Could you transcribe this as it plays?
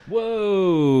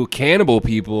Whoa, cannibal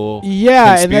people.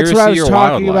 Yeah, and that's what I was Conspiracy or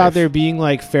talking wildlife? about. There being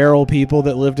like feral people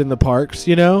that lived in the parks,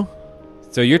 you know?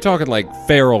 So you're talking like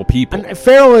feral people. And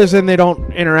feral is in they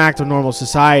don't interact with normal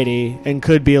society and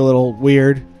could be a little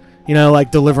weird. You know,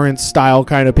 like Deliverance style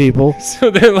kind of people. So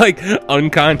they're like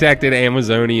uncontacted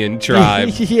Amazonian tribe.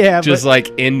 Yeah, just like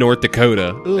in North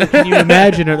Dakota. Ugh, can you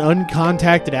imagine an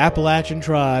uncontacted Appalachian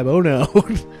tribe? Oh no.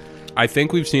 I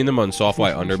think we've seen them on Soft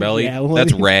White Underbelly. Yeah, well,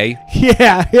 That's Ray.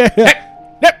 Yeah.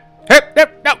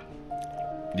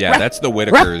 Yeah, that's the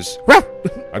Whitakers.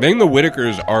 I think the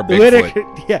Whitakers are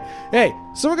Bigfoot. Yeah. Hey,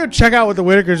 someone go check out what the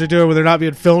Whitakers are doing when they're not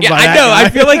being filmed by I that know. guy. I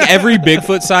feel like every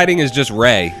Bigfoot sighting is just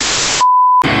Ray.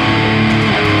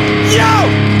 Yo!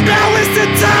 Now is the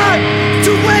time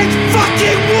to wage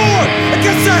fucking war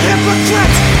against the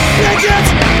hypocrites,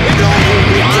 bigots, and all you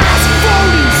weak-ass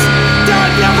phonies! There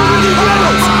are never any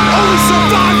winners, only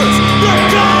survivors! No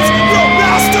gods, no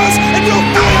masters, and no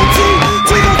loyalty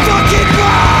to the fucking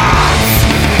gods!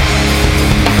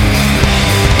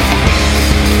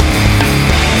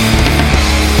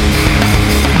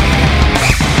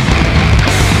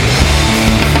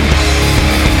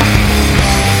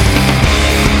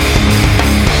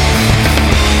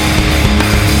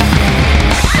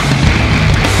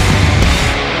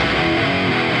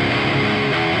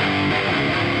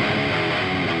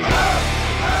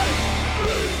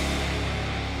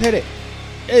 Hit it.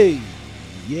 Hey.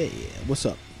 Yeah. What's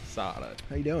up? Solid.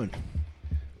 How you doing?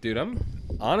 Dude, I'm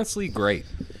honestly great.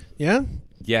 Yeah?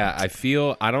 Yeah,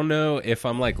 I don't know if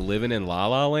I'm like living in La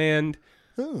La Land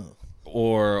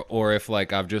or if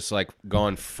like I've just like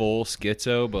gone full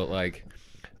schizo, but like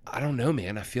I don't know,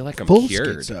 man. I feel like I'm Full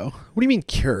cured. schizo. What do you mean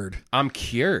cured? I'm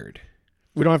cured.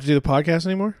 We don't have to do the podcast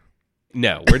anymore?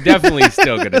 No, we're definitely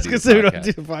still going to do the Because we don't podcast.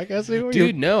 do the podcast anymore?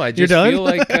 Dude, no, I you're just done? feel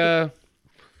like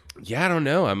yeah, I don't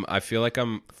know. I feel like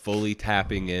I'm fully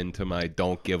tapping into my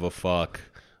don't give a fuck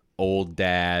old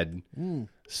dad,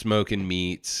 smoking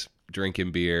meats,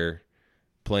 drinking beer,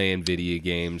 playing video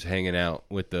games, hanging out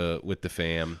with the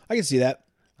fam. I can see that.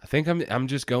 I think I'm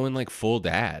just going like full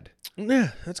dad.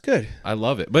 Yeah, that's good. I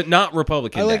love it, but not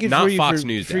Republican I like dad, it not for you, Fox for,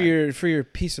 News for dad. your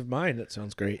peace of mind. That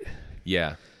sounds great.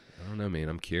 Yeah, I don't know, man.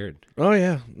 I'm cured. Oh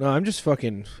yeah, no,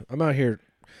 I'm out here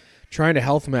trying to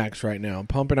health max right now. I'm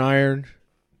pumping iron,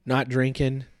 not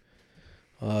drinking,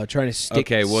 trying to stick.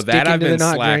 Okay, well stick that I've into been the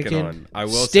not slacking drinking, on. I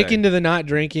will sticking say. to the not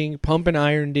drinking, pumping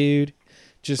iron, dude.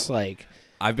 Just like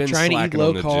I've been trying to eat slacking low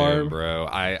on the carb. gym, bro.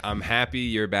 I'm happy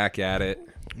you're back at it.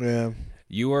 yeah,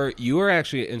 You were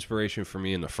actually an inspiration for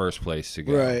me in the first place to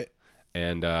go. right.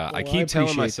 And I I keep telling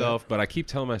appreciate myself, but I keep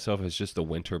telling myself it's just the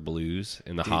winter blues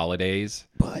and the holidays.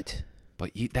 But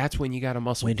That's when you got to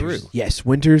muscle winters, through. yes,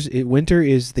 winter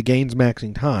is the gains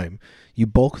maxing time. You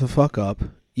bulk the fuck up.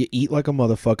 You eat like a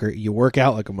motherfucker. You work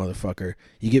out like a motherfucker.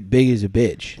 You get big as a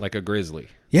bitch. Like a grizzly.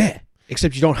 Yeah,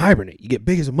 except you don't hibernate. You get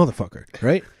big as a motherfucker,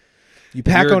 right? You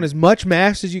pack on as much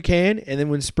mass as you can, and then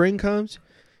when spring comes,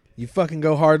 you fucking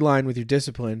go hardline with your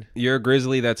discipline. You're a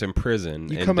grizzly that's in prison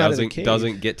You and come out of the cave.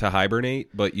 doesn't get to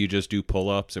hibernate, but you just do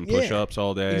pull-ups and push-ups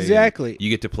all day. Exactly. You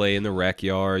get to play in the rec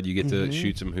yard. You get to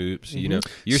shoot some hoops. You know,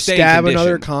 you're staying Stab conditioned.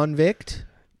 another convict.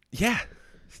 Yeah.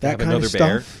 That Stab kind another of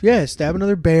bear. stuff. Yeah, stab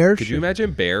another bear. Could you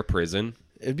imagine bear prison?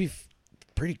 It'd be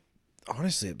pretty.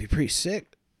 Honestly, it'd be pretty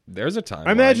sick. There's a time.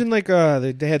 I imagine like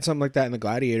they had something like that in the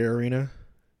gladiator arena.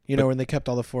 You know, when they kept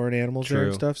all the foreign animals there and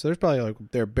True. stuff. So there's probably like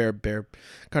their bear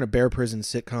kind of bear prison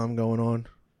sitcom going on.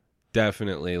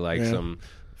 Definitely like Yeah.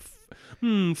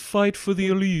 some fight for the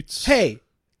elites. Hey,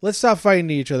 let's stop fighting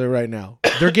to each other right now.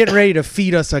 They're getting ready to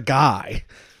feed us a guy.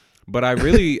 But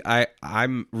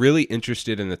I'm really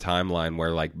interested in the timeline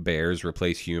where like bears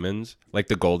replace humans, like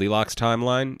the Goldilocks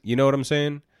timeline. You know what I'm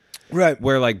saying? Right.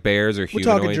 Where like bears are We're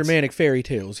humanoids. talking Germanic fairy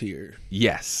tales here.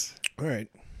 Yes. All right.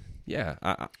 Yeah,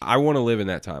 I want to live in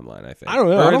that timeline. I think. I don't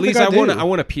know. Or I at don't least think I do. I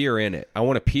want to peer in it. I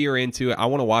want to peer into it. I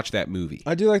want to watch that movie.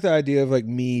 I do like the idea of like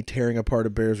me tearing apart a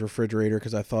bear's refrigerator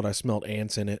because I thought I smelled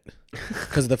ants in it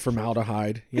because of the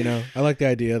formaldehyde. You know, I like the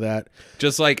idea of that.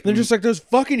 Just like They're just like those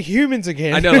fucking humans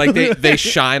again. I know, like they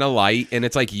shine a light and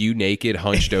it's like you naked,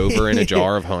 hunched over in a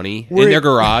jar of honey We're in their at-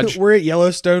 garage. We're at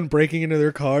Yellowstone breaking into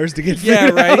their cars to get Yeah,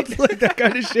 food right. out, like that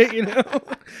kind of shit. You know,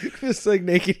 just like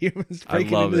naked humans I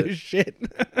breaking love into it. their shit.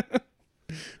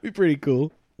 Be pretty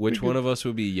cool. Which one of us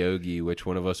would be Yogi? Which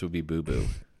one of us would be Boo Boo?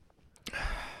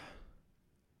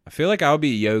 I feel like I would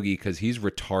be Yogi because he's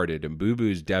retarded, and Boo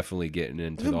Boo's definitely getting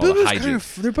into all the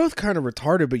hijinks. They're both kind of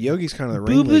retarded, but Yogi's kind of the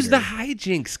Boo Boo's the ringleader.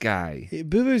 hijinks guy.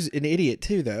 Boo Boo's an idiot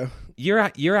too, though. You're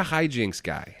a hijinks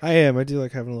guy, I am. I do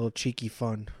like having a little cheeky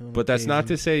fun. but that's not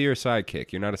to say you're a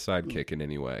sidekick. You're not a sidekick in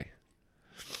any way.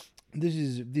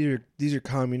 These are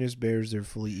communist bears. They're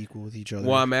fully equal with each other.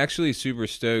 Well, I'm actually super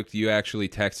stoked. You actually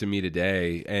texted me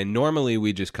today, and normally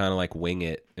we just kind of like wing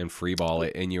it and freeball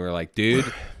it. And you were like,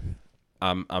 "Dude,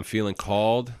 I'm feeling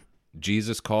called.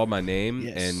 Jesus called my name,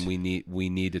 Yes. and we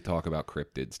need to talk about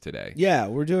cryptids today." Yeah,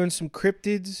 we're doing some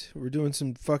cryptids. We're doing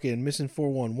some fucking missing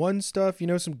 411 stuff.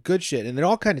 Some good shit, and it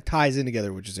all kind of ties in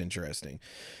together, which is interesting.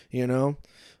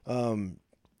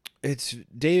 It's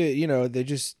David. They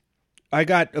just. I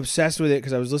got obsessed with it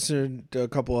because I was listening to a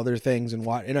couple other things and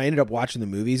I ended up watching the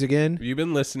movies again. Have you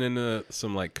been listening to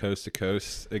some like Coast to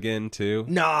Coast again too?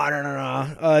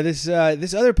 No. This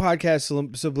other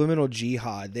podcast, Subliminal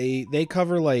Jihad, they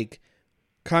cover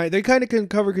they kind of can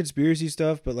cover conspiracy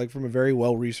stuff, but like from a very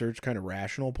well researched kind of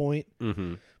rational point.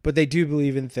 Mm-hmm. But they do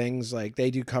believe in things like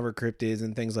they do cover cryptids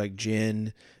and things like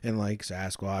jinn and like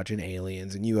Sasquatch and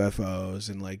aliens and UFOs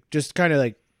and like just kind of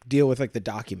like deal with like the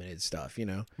documented stuff,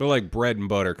 But like bread and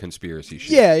butter conspiracy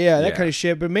shit. Yeah, that kind of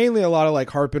shit. But mainly a lot of like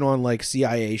harping on like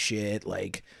CIA shit,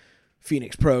 like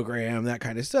Phoenix Program, that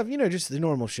kind of stuff. Just the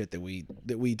normal shit that we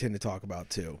tend to talk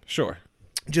about too. Sure.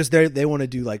 Just they want to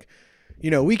do like,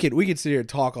 we could sit here and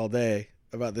talk all day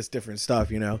about this different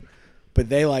stuff, but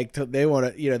they want to,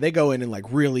 they go in and like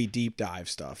really deep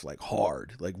dive stuff, like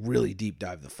hard, like really deep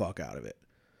dive the fuck out of it.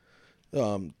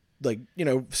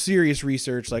 Serious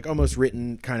research, like almost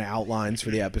written kind of outlines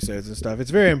for the episodes and stuff. It's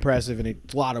very impressive and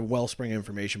it's a lot of wellspring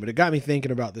information, but it got me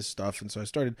thinking about this stuff. And so I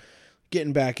started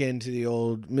getting back into the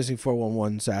old missing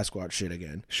 411 Sasquatch shit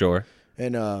again. Sure.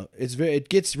 And it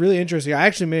gets really interesting. I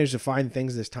actually managed to find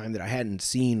things this time that I hadn't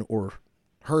seen or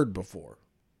heard before,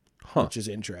 which is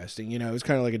interesting. It was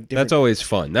kind of like a different... That's always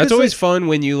fun. That's always fun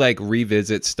when you like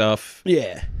revisit stuff.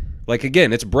 Yeah. Like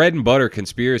again, it's bread and butter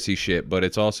conspiracy shit, but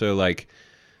it's also like,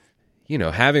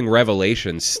 having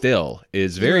revelations still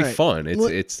is very fun.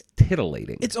 It's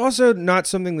titillating. It's also not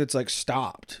something that's like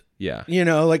stopped. Yeah.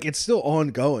 Like it's still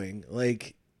ongoing.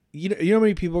 Like, you know how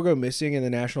many people go missing in the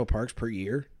national parks per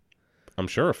year? I'm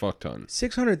sure a fuck ton.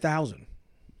 600,000.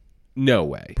 No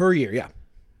way. Per year, yeah.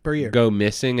 Per year. Go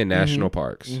missing in national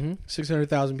parks. Mm-hmm.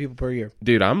 600,000 people per year.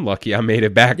 Dude, I'm lucky I made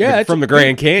it back from the Grand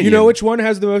Grand Canyon. You know which one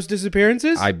has the most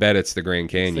disappearances? I bet it's the Grand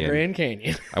Canyon. It's the Grand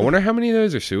Canyon. I wonder how many of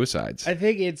those are suicides. I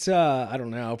think it's, I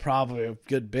don't know, probably a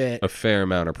good bit. A fair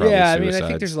amount are probably suicides. I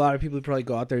think there's a lot of people who probably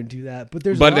go out there and do that. But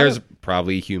there's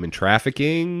probably human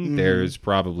trafficking. Mm-hmm. There's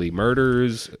probably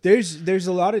murders. There's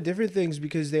a lot of different things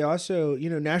because they also,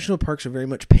 national parks are very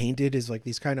much painted as like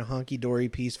these kind of honky-dory,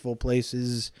 peaceful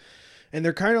places. And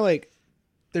they're kind of like,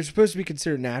 they're supposed to be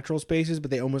considered natural spaces,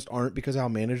 but they almost aren't because of how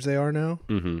managed they are now.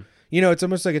 Mm-hmm. It's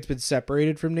almost like it's been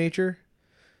separated from nature.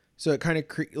 So it kind of,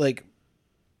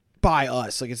 by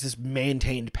us, like it's this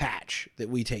maintained patch that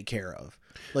we take care of.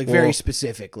 Like very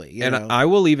specifically. You know? I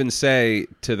will even say,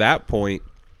 to that point,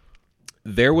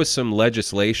 there was some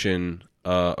legislation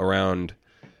around,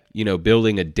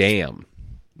 building a dam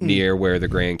near where the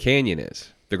Grand Canyon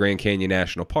is, the Grand Canyon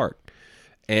National Park.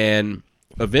 And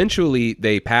eventually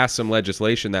they passed some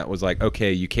legislation that was like,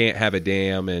 okay, you can't have a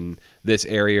dam in this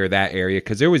area or that area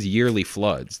because there was yearly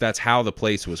floods. That's how the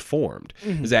place was formed.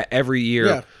 Mm-hmm. Is that every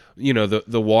year,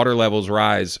 the water levels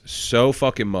rise so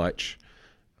fucking much,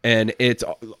 and it's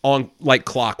on like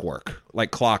clockwork.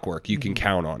 You can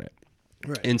count on it.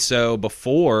 Right. And so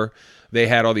before they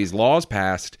had all these laws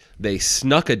passed, they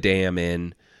snuck a dam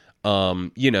in,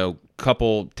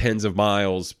 couple tens of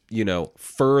miles,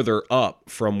 further up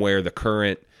from where the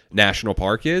current national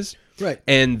park is. Right.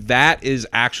 And that is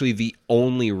actually the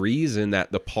only reason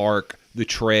that the park, the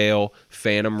trail,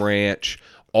 Phantom Ranch,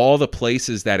 all the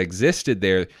places that existed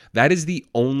there, that is the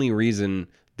only reason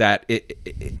that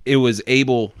it was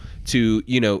able to,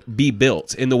 be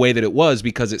built in the way that it was,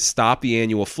 because it stopped the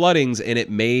annual floodings and it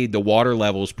made the water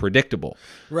levels predictable.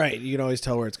 Right. You can always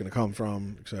tell where it's going to come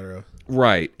from, etc.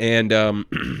 Right. And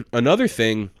another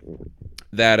thing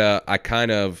that I kind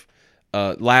of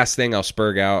last thing I'll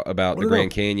spurg out about the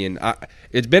Grand Canyon,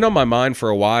 it's been on my mind for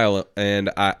a while and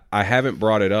I haven't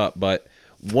brought it up, but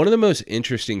one of the most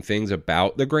interesting things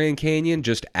about the Grand Canyon,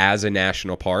 just as a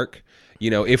national park,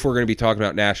 if we're going to be talking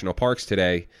about national parks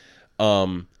today,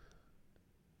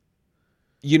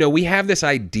 we have this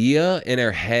idea in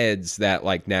our heads that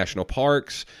like national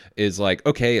parks is like,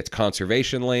 okay, it's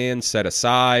conservation land set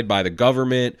aside by the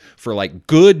government for like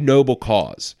good, noble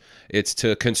cause. It's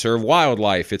to conserve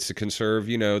wildlife. It's to conserve,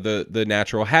 the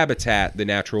natural habitat, the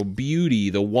natural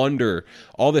beauty, the wonder,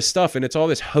 all this stuff. And it's all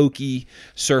this hokey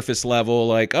surface level,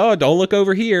 like, oh, don't look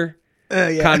over here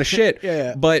kind of shit.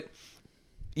 Yeah. But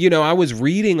I was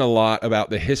reading a lot about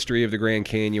the history of the Grand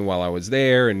Canyon while I was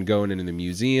there and going into the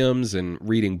museums and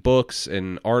reading books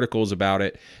and articles about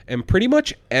it. And pretty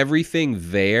much everything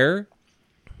there,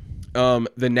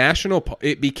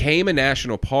 it became a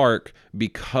national park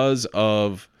because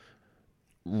of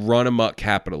run-amok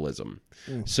capitalism.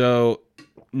 So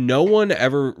no one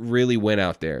ever really went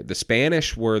out there. The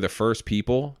Spanish were the first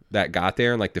people that got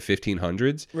there in like the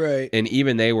 1500s. Right. And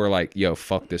even they were like, yo,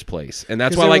 fuck this place. And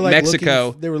that's why like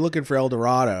Mexico... they were looking for El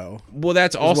Dorado. Well,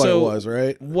 that's also... what it was,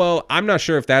 right? Well, I'm not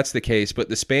sure if that's the case, but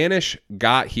the Spanish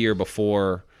got here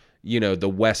before, the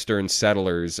Western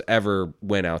settlers ever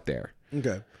went out there.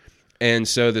 Okay. And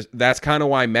so that's kind of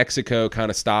why Mexico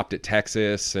kind of stopped at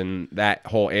Texas, and that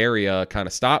whole area kind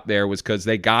of stopped there was because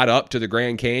they got up to the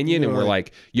Grand Canyon and were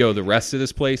like, yo, the rest of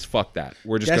this place, fuck that.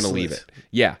 We're just going to leave it.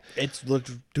 Yeah.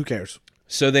 Who cares?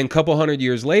 So then a couple hundred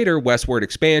years later, westward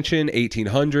expansion,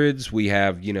 1800s, we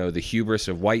have, the hubris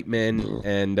of white men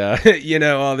and,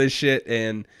 all this shit.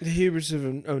 And the hubris of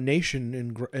a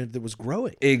nation that was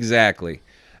growing. Exactly.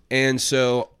 And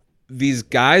so these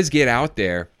guys get out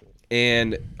there.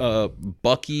 And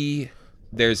Bucky,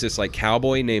 there's this like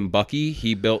cowboy named Bucky.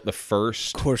 He built the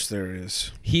first... Of course there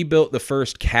is. He built the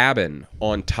first cabin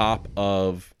on top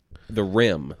of the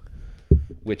rim,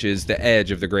 which is the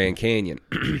edge of the Grand Canyon.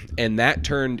 And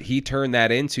he turned that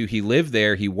into... He lived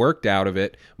there, he worked out of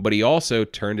it, but he also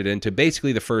turned it into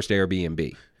basically the first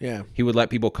Airbnb. Yeah. He would let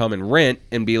people come and rent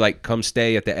and be like, come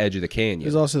stay at the edge of the canyon. It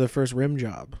was also the first rim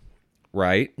job.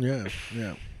 Right? Yeah.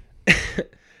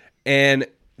 And...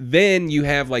 then you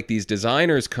have like these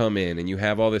designers come in and you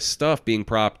have all this stuff being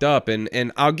propped up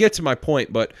and I'll get to my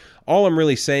point, but all I'm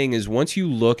really saying is once you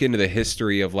look into the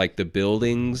history of like the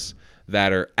buildings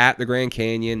that are at the Grand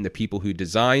Canyon, the people who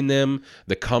designed them,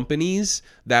 the companies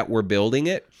that were building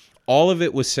it, all of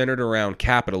it was centered around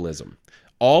capitalism.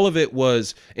 All of it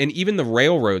was, and even the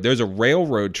railroad, there's a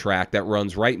railroad track that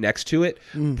runs right next to it.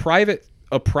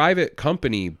 A private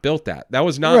company built that. That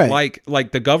was not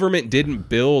like the government didn't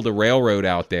build a railroad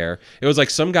out there. It was like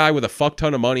some guy with a fuck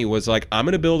ton of money was like, I'm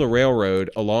going to build a railroad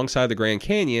alongside the Grand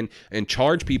Canyon and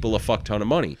charge people a fuck ton of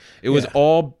money. It was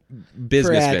all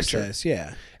business venture.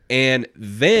 Yeah. And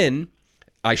then,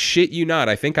 I shit you not,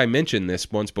 I think I mentioned this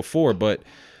once before, but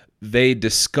they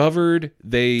discovered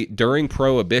during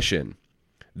Prohibition,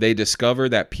 they discovered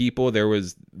that people, there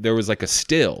was like a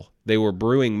still. They were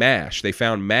brewing mash. They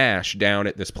found mash down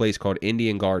at this place called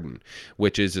Indian Garden,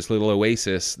 which is this little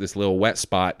oasis, this little wet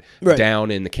spot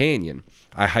down in the canyon.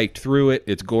 I hiked through it.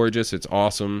 It's gorgeous. It's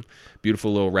awesome.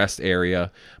 Beautiful little rest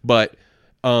area. But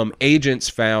agents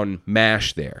found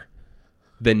mash there.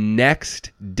 The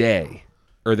next day,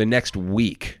 or the next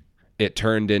week, it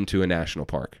turned into a national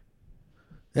park.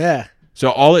 Yeah. So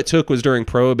all it took was during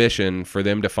Prohibition for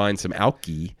them to find some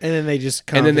alky, and then they just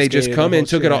come and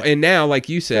took it all. And now, like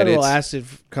you said, federal acid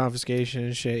confiscation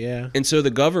and shit. Yeah. And so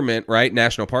the government, right,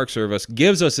 National Park Service,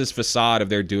 gives us this facade of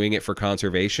they're doing it for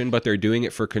conservation, but they're doing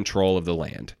it for control of the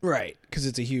land. Right, because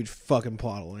it's a huge fucking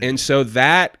plot of land. And so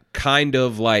that kind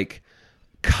of like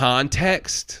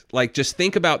context, like just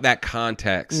think about that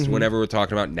context whenever we're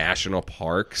talking about national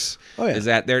parks. Oh, yeah. Is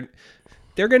that they're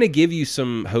going to give you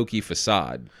some hokey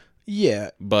facade. Yeah,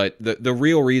 but the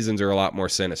real reasons are a lot more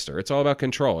sinister. It's all about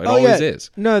control. It always is.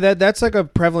 No, that's like a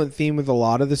prevalent theme with a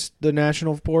lot of the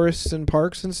national forests and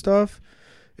parks and stuff.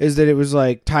 Is that it was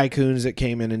like tycoons that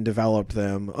came in and developed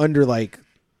them under like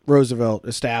Roosevelt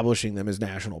establishing them as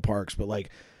national parks, but like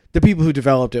the people who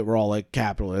developed it were all like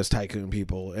capitalist tycoon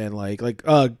people, and like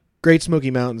Great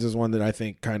Smoky Mountains is one that I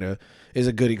think kind of is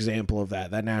a good example of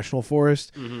that. That national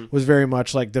forest was very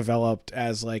much like developed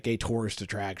as like a tourist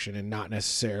attraction and not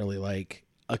necessarily like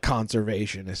a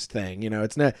conservationist thing.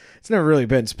 It's never really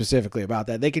been specifically about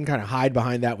that. They can kind of hide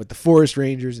behind that with the forest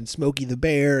rangers and Smokey the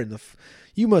Bear and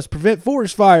you must prevent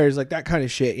forest fires, like that kind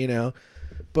of shit,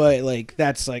 But like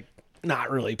that's like not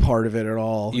really part of it at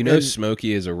all.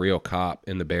 Smokey is a real cop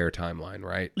in the Bear timeline,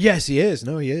 right? Yes, he is.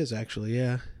 No, he is actually.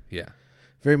 Yeah. Yeah.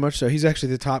 Very much so. He's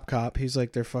actually the top cop. He's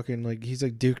like their fucking he's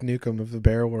like Duke Nukem of the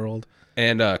bear world.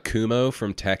 And Kumo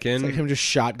from Tekken. It's like him just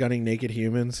shotgunning naked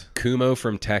humans. Kumo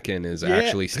from Tekken is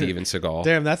actually Steven Seagal.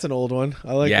 Damn, that's an old one.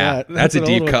 I like that. That's a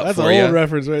deep cut that's for you. That's an old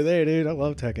reference right there, dude. I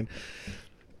love Tekken.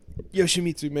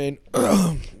 Yoshimitsu, man.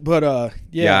 But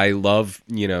yeah, I love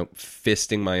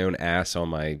fisting my own ass on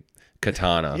my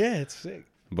katana. Yeah, it's sick.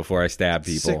 Before I stab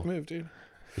people. Sick move, dude.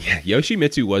 Yeah,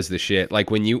 Yoshimitsu was the shit. Like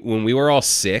when we were all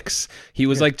 6, he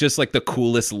was like just like the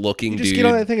coolest looking dude. Just get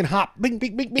on that thing and hop, bing,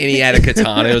 bing, bing, bing. And he had a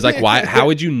katana. It was like, why? How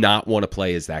would you not want to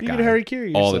play as that guy? You could Harry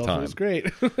Carry all yourself. the time. It was great.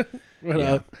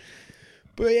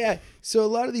 But yeah, so a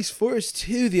lot of these forests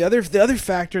too. The other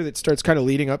factor that starts kind of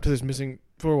leading up to this missing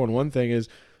 411 thing is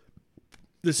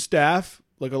the staff.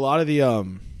 Like a lot of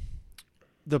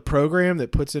the program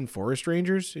that puts in forest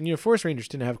rangers, and forest rangers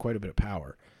tend to have quite a bit of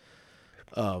power.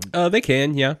 They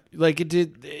can, yeah. Like it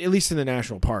did, at least in the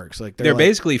national parks. Like they're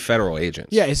basically federal agents.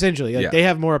 Yeah, essentially. Like they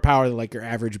have more power than like your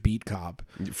average beat cop,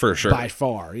 for sure, by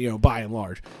far. By and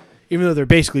large. Even though they're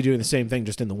basically doing the same thing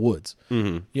just in the woods.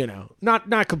 Mm-hmm.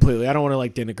 Not completely. I don't want to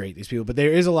like denigrate these people, but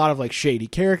there is a lot of like shady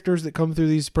characters that come through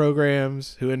these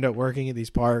programs who end up working at these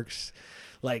parks.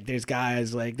 Like there's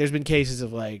guys like there's been cases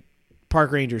of like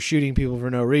park rangers shooting people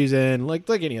for no reason, like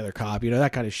any other cop,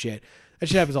 that kind of shit. That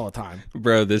shit happens all the time.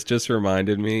 Bro, this just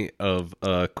reminded me of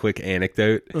a quick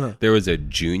anecdote. There was a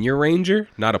junior ranger,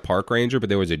 not a park ranger, but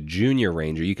there was a junior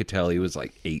ranger. You could tell he was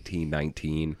like 18,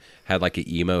 19, had like an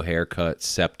emo haircut,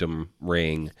 septum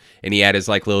ring, and he had his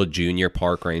like little junior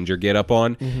park ranger get up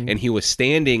on, and he was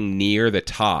standing near the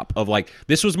top of like,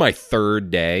 this was my third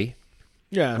day.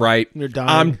 Yeah. Right. You're dying.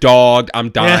 I'm dogged. I'm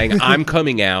dying. I'm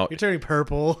coming out. You're turning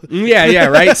purple. Yeah,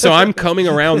 right. So I'm coming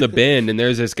around the bend, and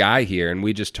there's this guy here, and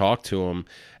we just talked to him.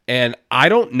 And I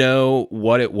don't know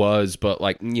what it was, but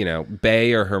like,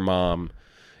 Bae or her mom,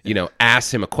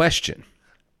 asked him a question.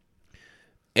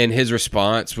 And his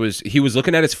response was, he was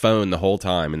looking at his phone the whole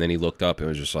time, and then he looked up and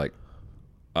was just like,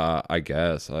 I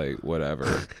guess, like,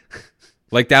 whatever.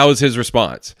 Like, that was his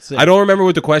response. Sick. I don't remember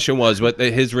what the question was, but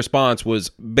his response was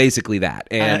basically that.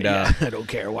 And I don't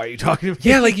care. Why are you talking to me?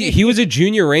 yeah, like, he was a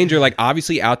junior ranger, like,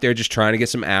 obviously out there just trying to get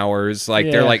some hours. Like,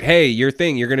 they're like, hey, your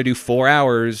thing, you're going to do 4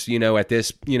 hours, at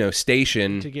this,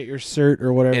 station. To get your cert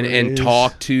or whatever. And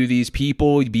talk to these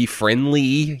people, be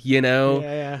friendly,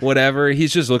 whatever.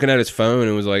 He's just looking at his phone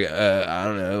and was like, I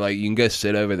don't know, like, you can go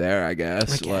sit over there, I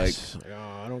guess. Like,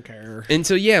 I don't care. And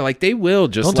so, yeah, like, they will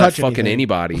just let fucking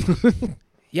anybody.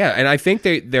 Yeah, and I think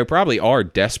they probably are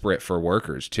desperate for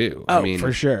workers, too. Oh, I mean,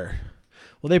 for sure.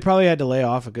 Well, they probably had to lay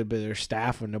off a good bit of their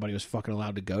staff when nobody was fucking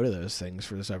allowed to go to those things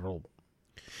for several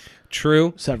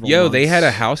months. They had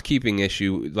a housekeeping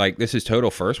issue. Like, this is total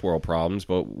first world problems,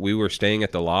 but we were staying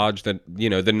at the lodge that,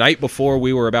 the night before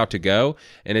we were about to go,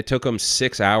 and it took them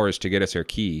 6 hours to get us our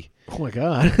key. Oh my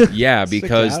God. Yeah,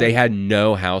 because they had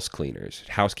no housekeepers.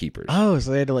 Oh,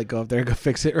 so they had to like go up there and go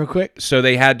fix it real quick. So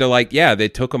they had to they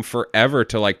took them forever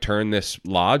to like turn this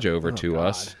lodge over to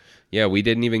us. Yeah, we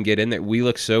didn't even get in there. We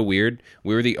looked so weird.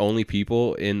 We were the only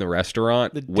people in the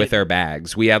restaurant with our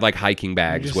bags. We had like hiking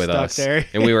bags with us.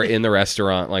 And we were in the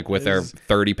restaurant like with our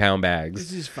 30-pound bags.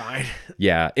 This is fine.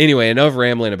 Yeah. Anyway, enough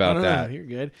rambling about that. You're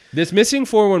good. This missing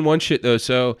 411 shit though,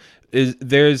 so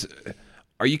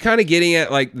are you kind of getting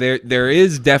at like there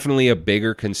is definitely a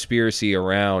bigger conspiracy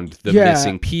around the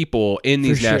missing people in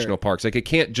these national parks? Like, it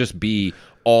can't just be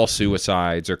all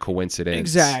suicides or coincidence.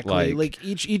 Exactly. Like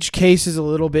each case is a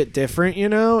little bit different,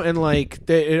 and like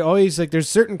it always like there's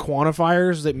certain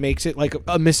quantifiers that makes it like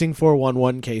a missing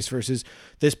 411 case versus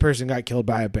this person got killed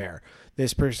by a bear.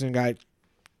 This person got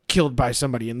killed by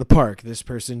somebody in the park. This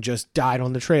person just died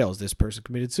on the trails. This person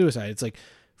committed suicide. It's like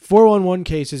 411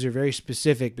 cases are very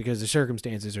specific because the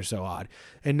circumstances are so odd.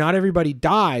 And not everybody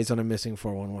dies on a missing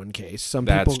 411 case.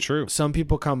 That's true. Some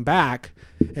people come back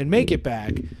and make it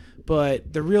back.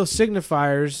 But the real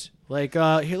signifiers, like,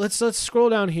 here, let's scroll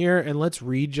down here and let's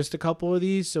read just a couple of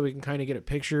these so we can kind of get a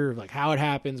picture of like how it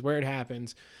happens, where it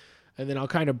happens. And then I'll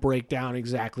kind of break down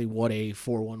exactly what a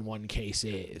 411 case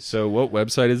is. So what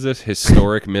website is this?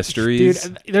 Historic Mysteries?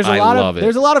 Dude, there's a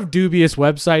lot of dubious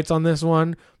websites on this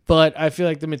one. But I feel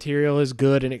like the material is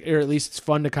good, or at least it's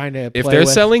fun to kind of play If they're with.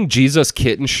 selling Jesus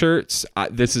Kitten shirts,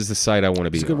 this is the site I want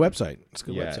to be on. It's a good website. It's a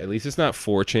good website. At least it's not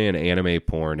 4chan anime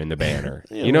porn in the banner.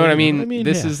 You know what I mean?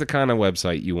 This is the kind of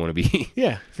website you want to be.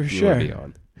 Yeah, for sure. Be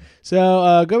on.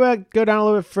 So go down a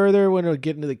little bit further when we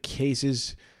get into the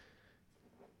cases.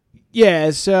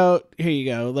 Yeah, so here you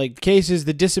go. Like cases,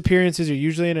 the disappearances are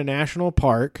usually in a national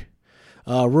park,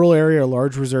 rural area, or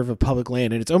large reserve of public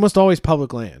land, and it's almost always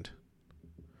public land.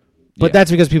 But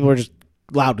that's because people are just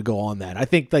allowed to go on that. I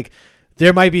think like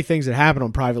there might be things that happen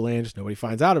on private land, just nobody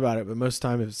finds out about it. But most of the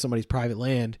time, if it's somebody's private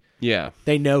land,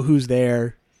 they know who's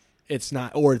there. It's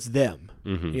not, or it's them.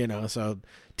 So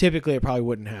typically it probably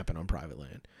wouldn't happen on private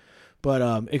land.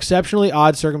 But exceptionally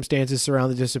odd circumstances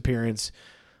surround the disappearance,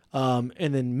 and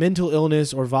then mental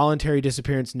illness or voluntary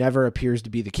disappearance never appears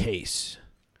to be the case.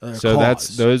 So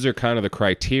those are kind of the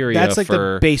criteria. That's like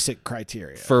the basic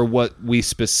criteria for what we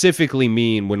specifically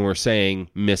mean when we're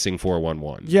saying missing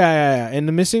 411. Yeah. And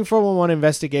the missing 411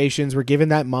 investigations were given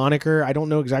that moniker. I don't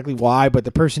know exactly why, but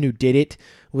the person who did it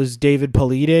was David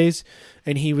Paulides,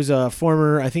 and he was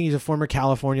he's a former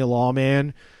California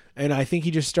lawman. And I think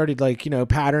he just started like,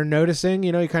 pattern noticing,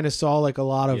 he kind of saw like a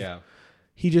lot of,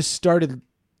 he just started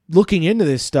looking into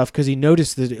this stuff because he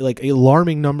noticed the like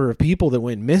alarming number of people that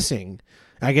went missing.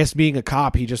 I guess being a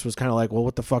cop, he just was kind of like, well,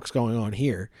 what the fuck's going on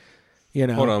here?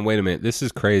 Hold on, wait a minute. This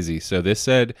is crazy. So this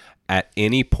said at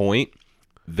any point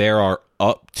there are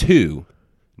up to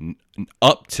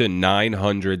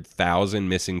 900,000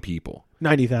 missing people.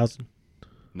 90,000.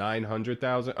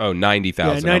 900,000? Oh,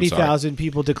 90,000. Yeah, 90,000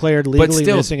 people declared legally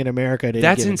missing in America.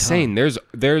 That's insane.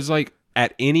 There's like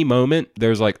at any moment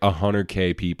there's like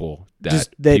 100K people that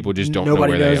people just don't know where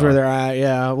they are. Nobody knows where they're at.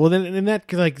 Yeah. Well,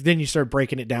 then you start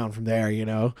breaking it down from there.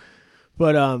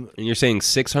 But and you're saying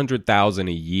 600,000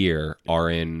 a year are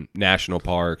in national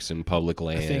parks and public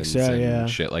lands and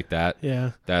shit like that.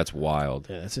 Yeah, that's wild.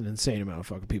 Yeah, that's an insane amount of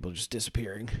fucking people just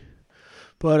disappearing.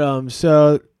 But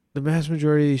so the vast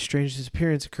majority of these strange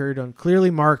disappearances occurred on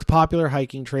clearly marked popular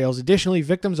hiking trails. Additionally,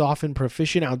 victims often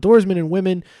proficient outdoorsmen and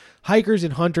women, hikers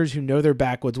and hunters who know their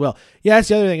backwoods well. Yeah, that's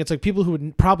the other thing. It's like people who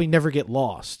would probably never get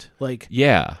lost. Like,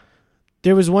 yeah,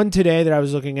 there was one today that I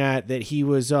was looking at that he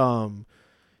was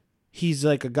he's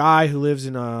like a guy who lives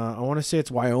in I want to say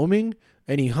it's Wyoming,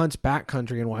 and he hunts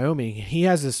backcountry in Wyoming. He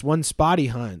has this one spot he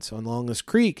hunts along this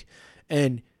creek,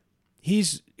 and he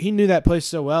knew that place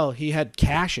so well. He had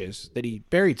caches that he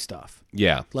buried stuff.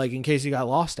 Yeah, like in case he got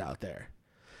lost out there,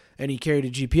 and he carried a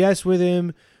GPS with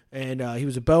him, and he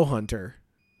was a bow hunter,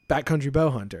 backcountry bow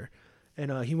hunter.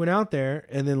 And he went out there,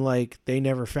 and then like they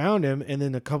never found him. And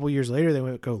then a couple years later, they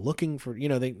went go looking for.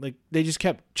 They just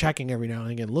kept checking every now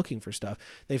and again, looking for stuff.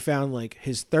 They found like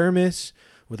his thermos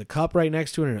with a cup right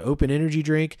next to it and an open energy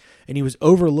drink, and he was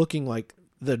overlooking like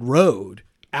the road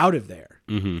out of there.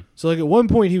 Mm-hmm. So like at one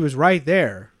point, he was right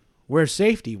there where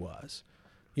safety was.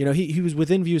 He was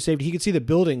within view of safety. He could see the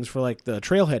buildings for like the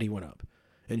trailhead he went up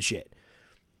and shit.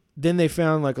 Then they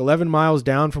found like 11 miles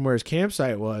down from where his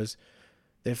campsite was.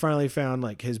 They finally found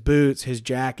like his boots, his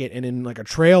jacket, and then like a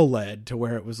trail led to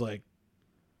where it was like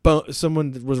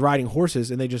someone was riding horses,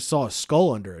 and they just saw a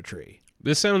skull under a tree.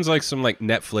 This sounds like some like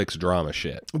Netflix drama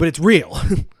shit. But it's real.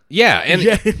 Yeah, and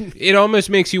it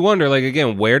almost makes you wonder, like,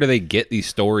 again, where do they get these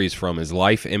stories from? Is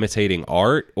life imitating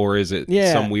art, or is it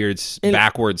some weird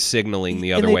backwards signaling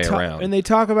the other way around? And they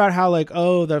talk about how like,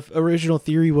 the original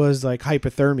theory was like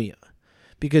hypothermia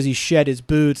because he shed his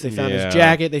boots. They found his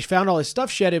jacket. They found all his stuff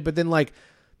shedded, but then like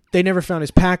they never found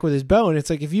his pack with his bow. And it's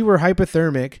like, if you were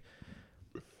hypothermic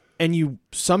and you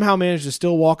somehow managed to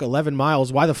still walk 11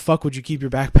 miles, why the fuck would you keep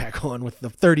your backpack on with the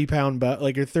 30-pound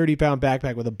your 30-pound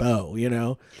backpack with a bow,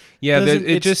 Yeah,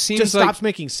 it just seems like stops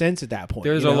making sense at that point.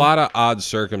 There's a lot of odd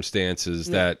circumstances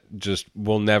that just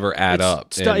will never add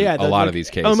up in a lot of these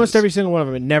cases. Almost every single one of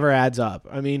them, it never adds up.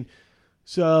 I mean,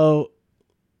 so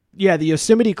yeah, the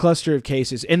Yosemite cluster of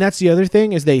cases, and that's the other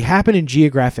thing, is they happen in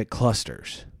geographic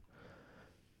clusters.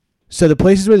 So the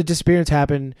places where the disappearance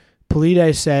happened,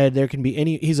 Polite said there can be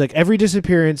he's like, every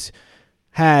disappearance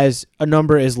has a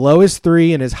number as low as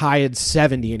 3 and as high as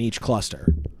 70 in each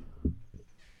cluster.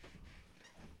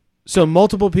 So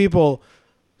multiple people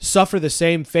suffer the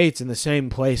same fates in the same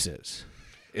places.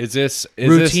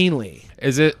 Routinely.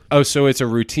 So it's a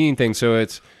routine thing. So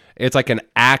it's like an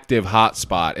active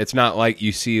hotspot. It's not like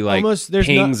you see like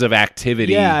pings of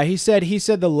activity. Yeah, he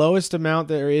said the lowest amount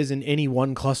there is in any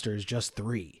one cluster is just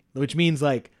 3, which means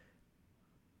like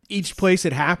each place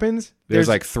it happens, there's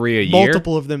like 3 a year.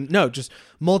 Multiple of them. No, just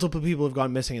multiple people have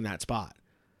gone missing in that spot.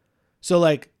 So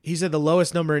like he said, the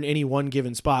lowest number in any one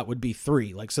given spot would be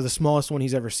 3. Like, so the smallest one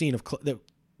he's ever seen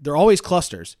they're always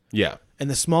clusters. Yeah. And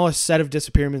the smallest set of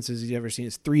disappearances he's ever seen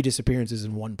is 3 disappearances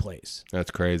in one place.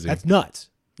 That's crazy. That's nuts.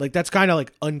 Like, that's kind of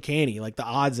like uncanny. Like the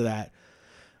odds of that,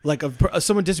 like of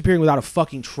someone disappearing without a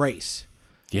fucking trace.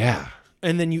 Yeah.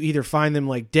 And then you either find them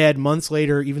like dead months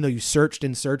later, even though you searched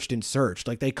and searched and searched.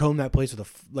 Like they combed that place with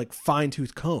a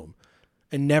fine-tooth comb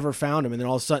and never found them. And then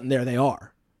all of a sudden there they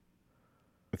are.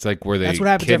 It's like, were they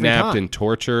kidnapped and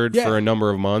tortured for a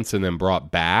number of months and then brought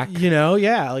back?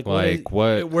 Yeah. Like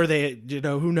what? Were they,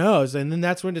 who knows? And then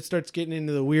that's when it starts getting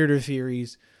into the weirder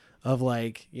theories of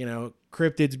like,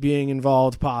 cryptids being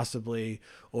involved possibly,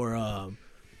 or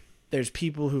there's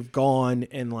people who've gone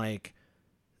and like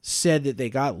said that they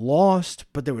got lost,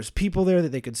 but there was people there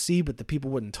that they could see, but the people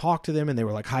wouldn't talk to them, and they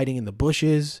were like hiding in the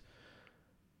bushes,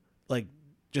 like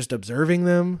just observing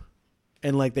them,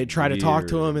 and like they try to talk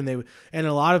to them, and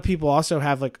a lot of people also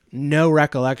have like no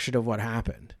recollection of what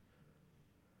happened.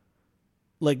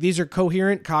 Like, these are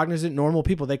coherent, cognizant, normal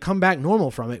people. They come back normal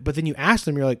from it, but then you ask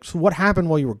them, you're like, so what happened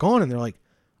while you were gone? And they're like,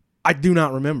 I do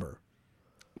not remember.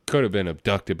 Could have been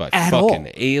abducted by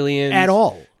fucking aliens. At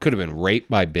all. Could have been raped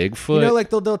by Bigfoot. Like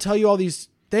they'll tell you all these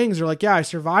things. They're like, yeah, I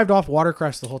survived off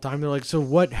watercress the whole time. They're like, so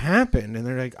what happened? And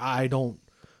they're like, I don't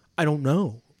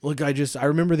know. Like, I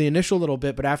remember the initial little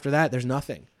bit, but after that, there's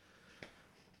nothing.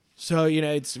 So,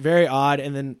 it's very odd.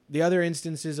 And then the other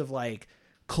instances of like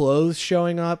clothes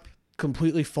showing up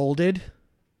completely folded,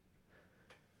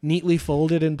 neatly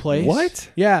folded in place. What?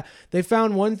 Yeah. They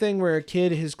found one thing where a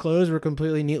kid, his clothes were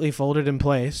completely neatly folded in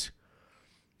place.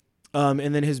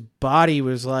 And then his body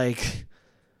was like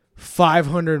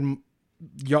 500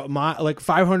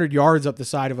 yards up the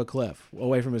side of a cliff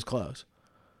away from his clothes.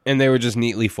 And they were just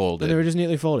neatly folded.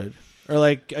 Or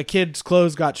like a kid's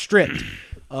clothes got stripped.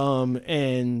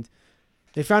 And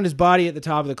they found his body at the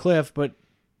top of the cliff, but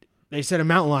they said a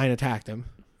mountain lion attacked him.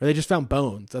 Or they just found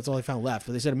bones. That's all they found left.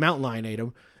 But they said a mountain lion ate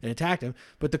him and attacked him.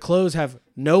 But the clothes have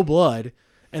no blood,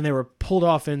 and they were pulled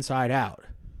off inside out.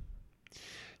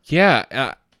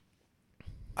 Yeah.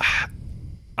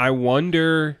 I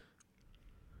wonder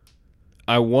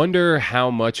how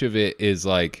much of it is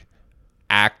like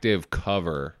active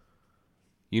cover.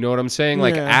 You know what I'm saying?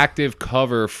 Like active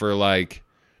cover for like,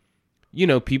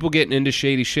 people getting into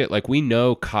shady shit. Like we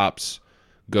know cops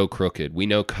go crooked. We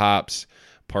know cops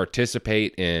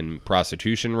participate in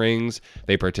prostitution rings.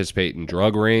 They participate in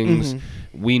drug rings.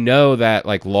 Mm-hmm. We know that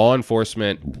like law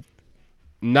enforcement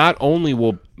not only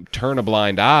will turn a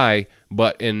blind eye,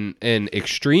 but in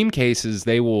extreme cases,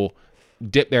 they will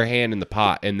dip their hand in the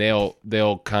pot and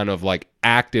they'll kind of like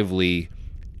actively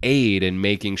aid in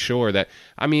making sure that,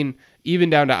 I mean, even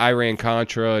down to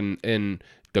Iran-Contra and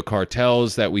the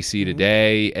cartels that we see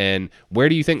today. And where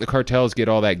do you think the cartels get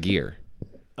all that gear?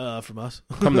 From us.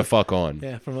 Come the fuck on.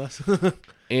 Yeah, from us.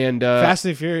 And Fast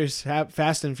and Furious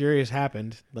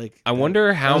happened. Like I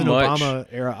wonder how much Obama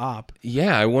era op.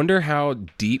 Yeah, I wonder how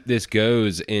deep this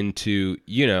goes into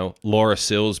Laura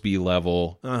Silsby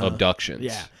level abductions.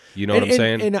 Yeah, you know what I'm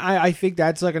saying. And I think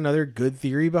that's like another good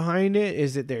theory behind it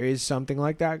is that there is something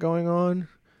like that going on.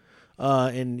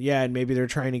 And maybe they're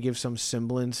trying to give some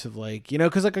semblance of like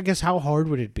because like I guess how hard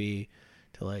would it be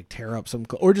to like tear up some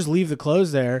or just leave the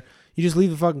clothes there. You just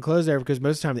leave the fucking clothes there because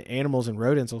most of the time the animals and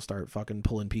rodents will start fucking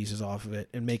pulling pieces off of it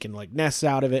and making like nests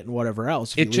out of it and whatever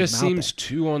else. It just seems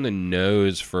too on the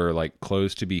nose for like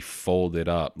clothes to be folded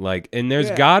up. Like, and there's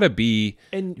gotta be,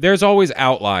 there's always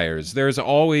outliers. There's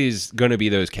always going to be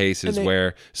those cases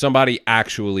where somebody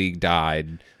actually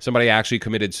died. Somebody actually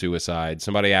committed suicide.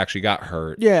 Somebody actually got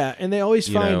hurt. Yeah, and they always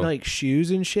find like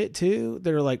shoes and shit too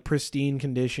that are like pristine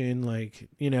condition. Like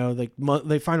like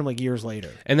they find them like years later.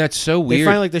 And that's so weird. They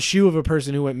find like the shoe of a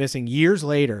person who went missing years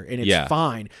later, and it's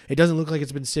fine. It doesn't look like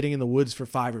it's been sitting in the woods for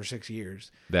 5 or 6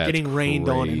 years, getting rained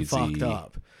on and fucked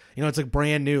up. It's like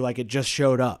brand new, like it just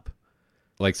showed up.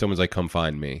 Like someone's like, "Come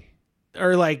find me."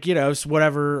 Or like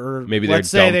whatever, or maybe let's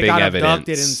say they got evidence.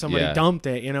 abducted and somebody dumped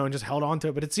it, and just held on to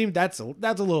it. But it seemed that's a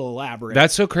little elaborate.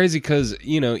 That's so crazy because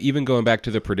even going back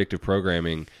to the predictive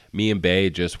programming, me and Bae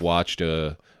just watched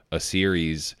a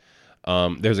series.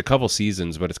 There's a couple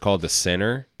seasons, but it's called The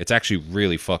Sinner. It's actually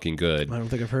really fucking good. I don't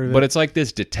think I've heard of it. But it's like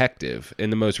this detective. In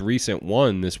the most recent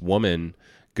one, this woman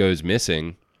goes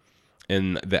missing,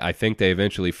 and I think they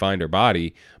eventually find her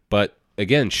body. But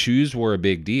again, shoes were a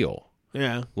big deal.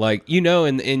 Yeah. Like,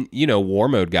 and war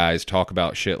mode guys talk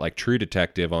about shit like True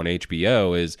Detective on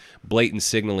HBO is blatant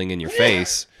signaling in your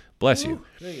face. Bless you.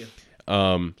 Thank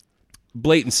you.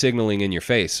 Blatant signaling in your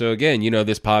face. So again,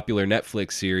 this popular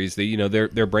Netflix series,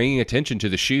 they're bringing attention to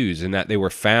the shoes and that they were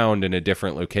found in a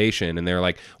different location. And they're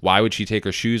like, why would she take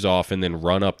her shoes off and then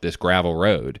run up this gravel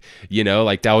road?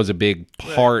 Like that was a big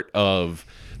part of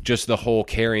just the whole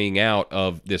carrying out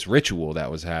of this ritual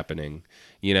that was happening,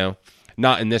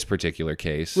 Not in this particular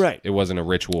case. Right. It wasn't a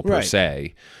ritual per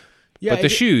se. Yeah, but the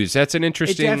shoes, that's an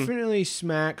interesting... It definitely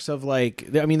smacks of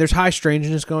like... I mean, there's high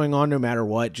strangeness going on no matter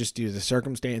what, just due to the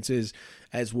circumstances,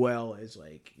 as well as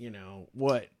like,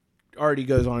 what already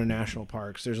goes on in national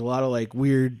parks. There's a lot of like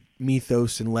weird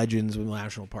mythos and legends with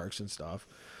national parks and stuff.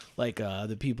 Like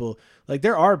the people... Like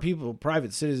there are people,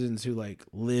 private citizens who like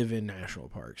live in national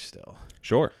parks still.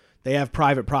 Sure. They have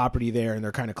private property there and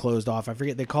they're kind of closed off. I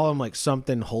forget, they call them like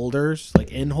something holders,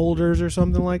 like in holders or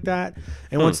something like that.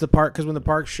 And once the park, because when the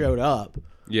park showed up,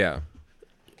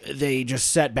 they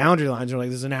just set boundary lines. They're like,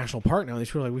 this is a national park now. These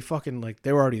people are like,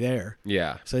 they were already there.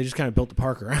 Yeah. So they just kind of built the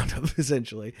park around them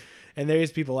essentially. And there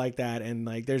is people like that. And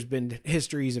like, there's been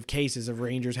histories of cases of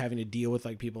rangers having to deal with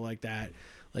like people like that.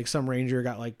 Like some ranger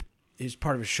got like his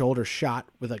part of his shoulder shot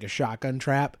with like a shotgun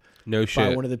trap. No shit.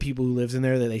 By one of the people who lives in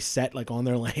there that they set like on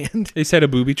their land. They set a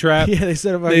booby trap? Yeah, they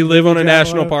set a They live on a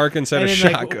national park and set a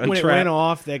shotgun when trap. When it went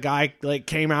off, that guy like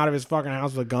came out of his fucking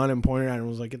house with a gun and pointed at him and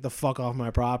was like, "Get the fuck off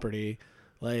my property."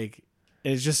 Like,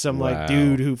 And it's just some Wow. like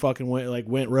dude who fucking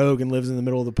went rogue and lives in the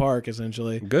middle of the park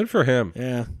essentially. Good for him.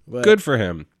 Yeah, but, Good for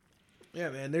him. Yeah,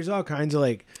 man. There's all kinds of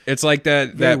like It's like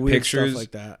that very weird pictures stuff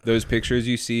like that. Those pictures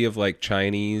you see of like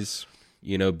Chinese,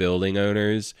 building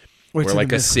owners Where it's where in like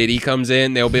the a middle. city comes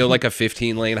in, they'll build like a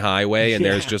 15-lane highway and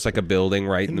there's Yeah. just like a building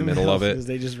right in the middle of it.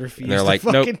 They just refuse. And they're to like,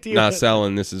 fucking nope, deal not with it.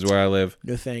 selling. This is where I live.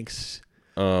 No thanks.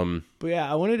 Um, But yeah,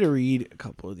 I wanted to read a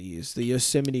couple of these. The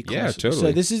Yosemite cluster. Yeah, totally.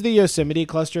 So this is the Yosemite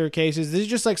cluster of cases. This is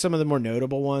just like some of the more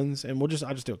notable ones, and I'll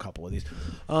just do a couple of these.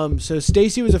 So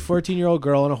Stacy was a 14-year-old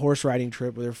girl on a horse riding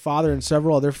trip with her father and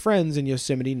several other friends in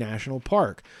Yosemite National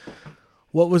Park.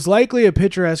 What was likely a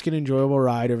picturesque and enjoyable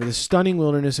ride over the stunning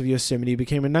wilderness of Yosemite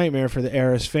became a nightmare for the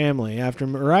heiress family. After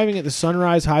arriving at the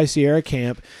Sunrise High Sierra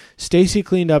camp, Stacy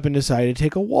cleaned up and decided to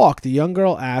take a walk. The young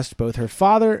girl asked both her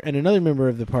father and another member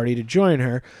of the party to join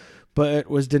her, but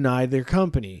was denied their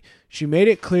company. She made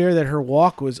it clear that her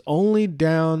walk was only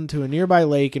down to a nearby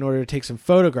lake in order to take some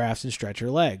photographs and stretch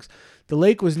her legs. The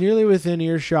lake was nearly within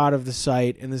earshot of the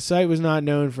site, and the site was not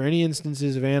known for any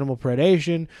instances of animal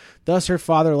predation. Thus, her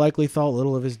father likely thought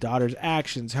little of his daughter's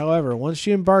actions. However, once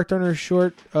she embarked on her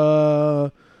short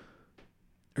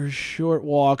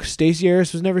walk, Stacey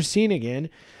Harris was never seen again.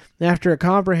 After a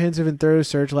comprehensive and thorough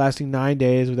search lasting 9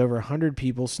 days with over 100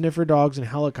 people, sniffer dogs, and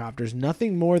helicopters,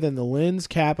 nothing more than the lens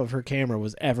cap of her camera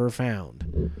was ever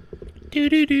found. I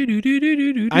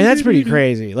mean, that's pretty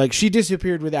crazy. Like, she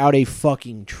disappeared without a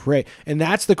fucking trace. And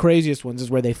that's the craziest ones, is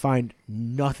where they find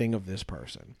nothing of this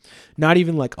person. Not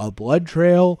even, like, a blood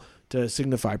trail to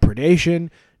signify predation.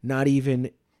 Not even,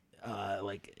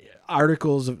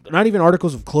 articles of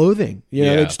clothing. You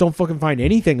know, Yeah. they just don't fucking find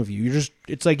anything of you.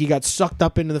 It's like you got sucked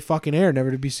up into the fucking air,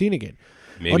 never to be seen again.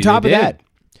 maybe On top they of did.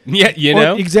 that,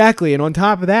 Yeah, exactly. And on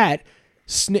top of that,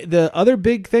 the other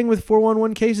big thing with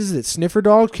 411 cases is that sniffer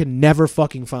dogs can never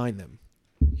fucking find them.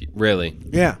 Really.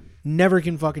 Yeah, never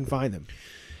can fucking find them.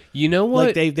 You know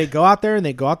what? Like they go out there and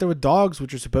they go out there with dogs,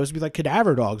 which are supposed to be like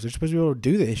cadaver dogs. They're supposed to be able to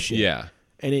do this shit. Yeah.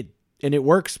 and it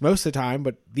works most of the time.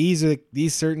 But these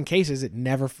certain cases,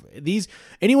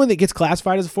 anyone that gets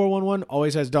classified as a 411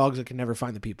 always has dogs that can never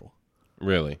find the people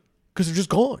Really. because they're just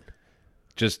gone.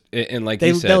 And like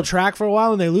They'll you said, track for a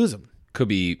while and they lose them. could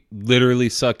be literally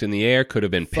sucked in the air, could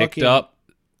have been picked Fucking- up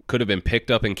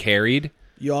and carried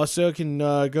You also can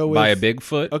go with by a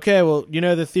Bigfoot. Okay, well, you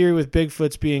know the theory with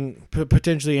Bigfoots being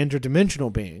potentially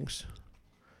interdimensional beings.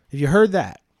 Have you heard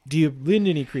that? Do you lend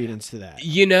any credence to that?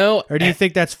 Or do you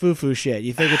think that's foo-foo shit?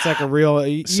 You think it's like a real...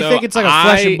 You So think it's like a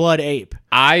flesh and blood ape?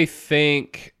 I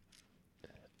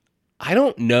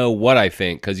don't know what I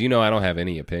think, because I don't have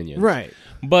any opinion. Right.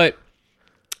 But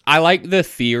I like the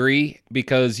theory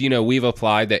because, we've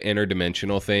applied the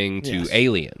interdimensional thing to Yes.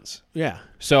 aliens. Yeah.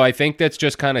 So I think that's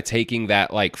just kind of taking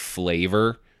that like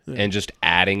flavor and just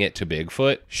adding it to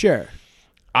Bigfoot. Sure.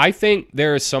 I think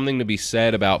there is something to be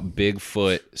said about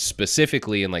Bigfoot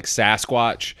specifically and like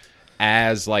Sasquatch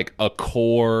as like a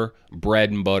core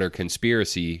bread and butter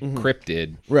conspiracy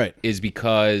cryptid. Right. Is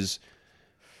because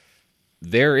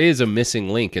there is a missing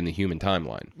link in the human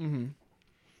timeline.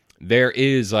 There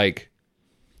is like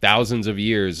thousands of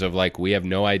years of like, we have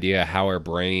no idea how our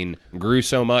brain grew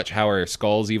so much, how our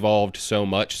skulls evolved so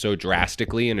much, so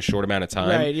drastically in a short amount of time.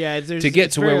 Right, yeah. to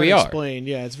get to where we are. Unexplained.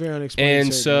 Yeah, it's very unexplained.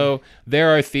 And certainly. so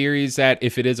there are theories that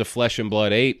if it is a flesh and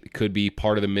blood ape, it could be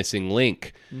part of the missing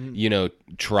link,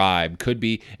 tribe, could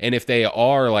be. And if they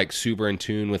are like super in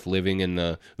tune with living in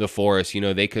the forest,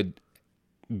 they could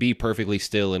be perfectly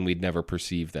still and we'd never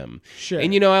perceive them. Sure.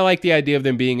 And I like the idea of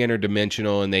them being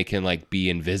interdimensional and they can like be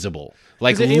invisible.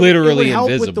 Like 'Cause literally it would help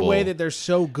invisible. with the way that they're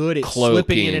so good at Cloaking.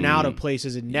 slipping in and out of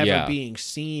places and never Yeah. being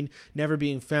seen, never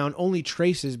being found, only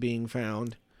traces being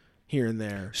found here and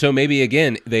there. So maybe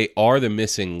again they are the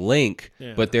missing link,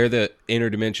 Yeah. but they're the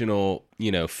interdimensional,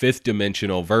 fifth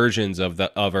dimensional versions of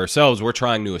ourselves we're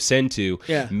trying to ascend to.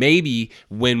 Yeah. Maybe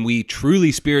when we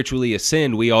truly spiritually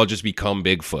ascend, we all just become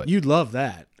Bigfoot. You'd love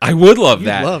that. I would love You'd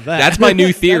that. love that. That's my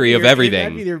new theory of That'd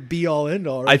everything. be their be all end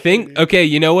all. I think, okay,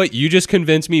 you know what? You just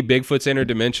convinced me Bigfoot's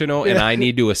interdimensional, and I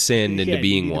need to ascend into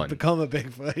being one. Become a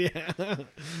Bigfoot, yeah.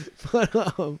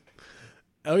 But,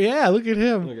 oh yeah, look at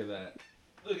him. Look at that.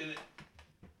 Look at it.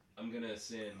 I'm going to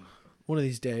ascend. One of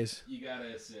these days. You got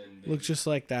to ascend. Looks just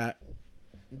like that.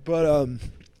 But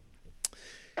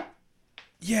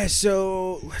Yeah,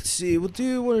 so let's see. We'll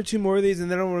do one or two more of these, and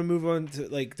then I want to move on to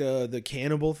like the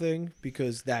cannibal thing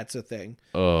because that's a thing.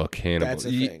 Oh, cannibal! That's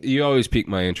a thing. You always pique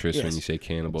my interest Yes. when you say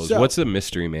cannibals. So, What's the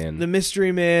mystery man? The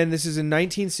mystery man. This is in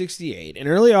 1968. In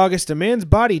early August, a man's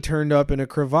body turned up in a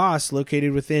crevasse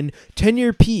located within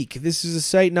Tenure Peak. This is a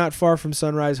site not far from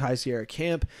Sunrise High Sierra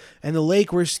Camp and the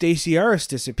lake where Stacey Aris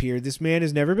disappeared. This man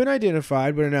has never been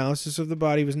identified, but analysis of the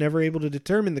body was never able to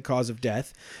determine the cause of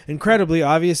death. Incredibly,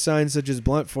 obvious signs such as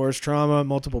blunt force trauma,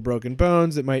 multiple broken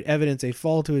bones that might evidence a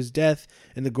fall to his death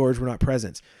in the gorge were not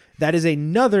present. That is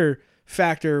another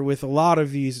factor with a lot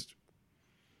of these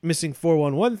missing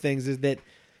 411 things, is that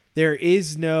there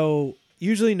is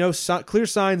usually no clear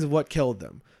signs of what killed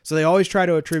them. So they always try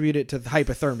to attribute it to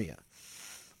hypothermia.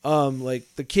 Like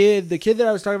the kid that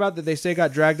I was talking about that they say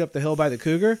got dragged up the hill by the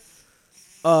cougar.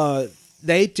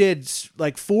 They did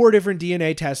like 4 different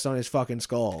DNA tests on his fucking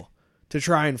skull to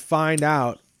try and find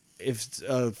out if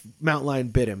mountain lion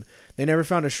bit him. They never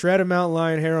found a shred of mountain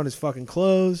lion hair on his fucking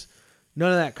clothes.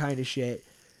 None of that kind of shit.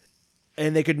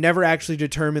 And they could never actually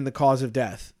determine the cause of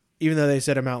death, even though they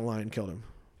said a mountain lion killed him.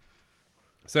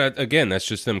 So again, that's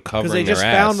just them covering Because they just their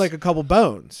ass. found like a couple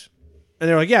bones. And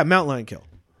they're like, yeah, mountain lion kill.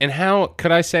 And how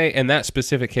could I say, in that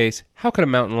specific case, how could a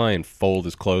mountain lion fold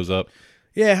his clothes up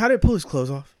Yeah, how did it pull his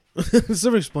clothes off?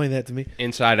 Somebody explain that to me.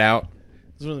 inside out?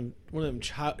 It was one of them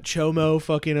chomo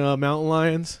fucking mountain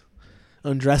lions.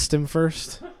 Undressed him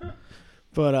first.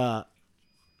 But,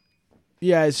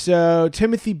 yeah, so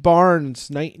Timothy Barnes,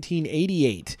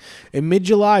 1988. In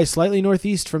mid-July, slightly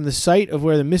northeast from the site of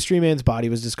where the mystery man's body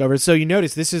was discovered. So you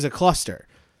notice this is a cluster.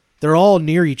 They're all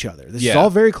near each other. This is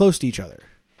all very close to each other.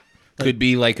 Could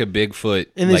be like a Bigfoot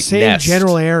In the like same nest.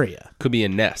 general area. Could be a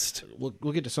nest. We'll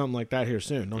get to something like that here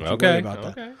soon. Don't you Okay. worry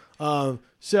about that.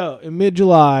 So in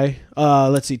mid-July,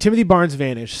 let's see, Timothy Barnes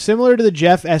vanished. Similar to the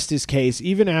Jeff Estes case,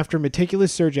 even after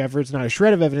meticulous search efforts, not a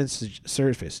shred of evidence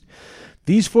surfaced.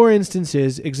 These 4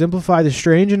 instances exemplify the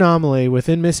strange anomaly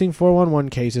within missing 411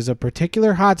 cases of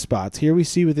particular hotspots. Here we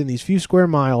see within these few square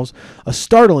miles a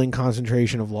startling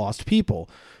concentration of lost people.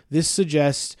 This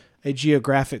suggests a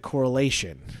geographic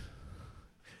correlation.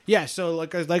 Yeah, so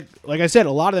like I said,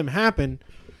 a lot of them happen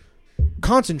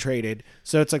concentrated.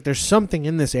 So it's like there's something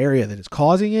in this area that is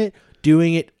causing it,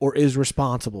 doing it, or is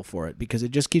responsible for it because it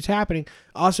just keeps happening.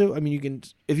 Also, I mean, you can,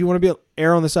 if you want to be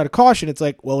err on the side of caution, it's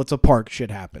like, well, it's a park,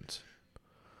 shit happens.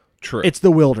 True. It's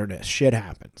the wilderness, shit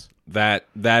happens. That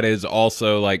is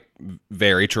also like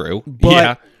very true. But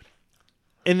yeah.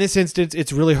 in this instance,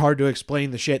 it's really hard to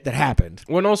explain the shit that happened.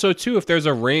 Well, and also too, if there's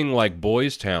a ring like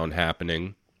Boys Town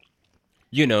happening,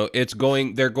 you know,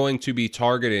 they're going to be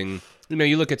targeting. You know,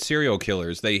 you look at serial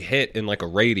killers; they hit in like a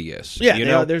radius. Yeah, you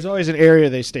know, there's always an area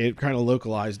they stay kind of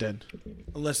localized in,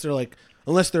 unless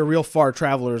they're real far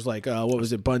travelers. Like what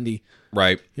was it, Bundy?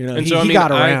 right? You know, and he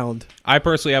got around. I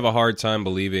personally have a hard time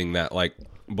believing that like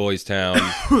Boys Town,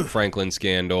 Franklin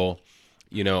scandal,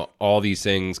 you know, all these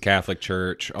things, Catholic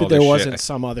Church, all But there this wasn't shit.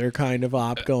 some other kind of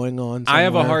op going on. I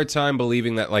have a somewhere. hard time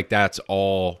believing that like that's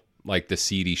all like the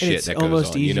seedy And shit it's that goes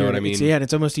almost on. easier You know what to- I mean? and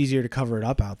it's almost easier to cover it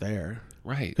up out there.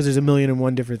 Right. Because there's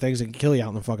 1,000,001 different things that can kill you out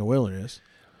in the fucking wilderness.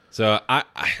 So I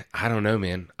don't know,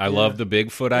 man. I love the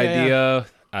Bigfoot idea. Yeah.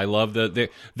 I love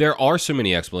there are so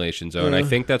many explanations though, and I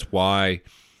think that's why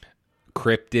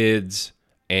cryptids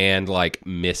and like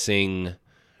missing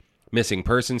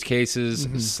persons cases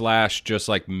 / just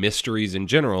like mysteries in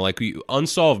general, like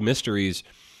unsolved mysteries,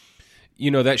 you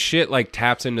know, that shit like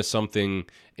taps into something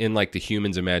in like the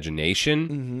human's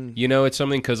imagination. You know, it's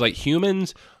something because like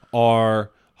humans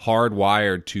are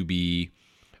hardwired to be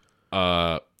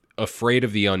afraid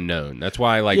of the unknown. That's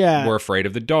why like we're afraid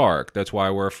of the dark. That's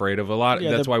why we're afraid of a lot.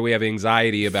 That's why we have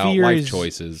anxiety about life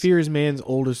choices. Fear is man's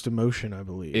oldest emotion, I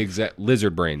believe. Exact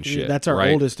lizard brain shit. That's our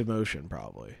right? oldest emotion,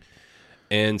 probably.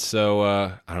 And so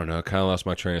I don't know. I kind of lost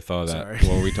my train of thought. Of that. Sorry.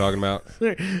 What were we talking about?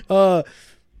 The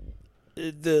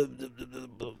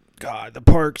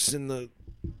parks and the.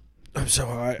 I'm so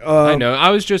high. I know.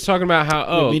 I was just talking about how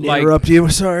Didn't mean to like interrupt you.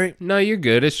 Sorry. no, you're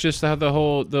good. It's just how the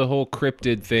whole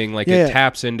cryptid thing, like Yeah. it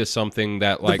taps into something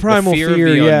that like The primal fear fear,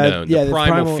 of the yeah, unknown, yeah, the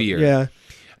primal fear. Yeah.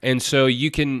 And so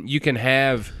you can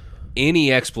have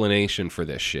any explanation for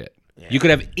this shit. Yeah. You could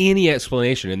have any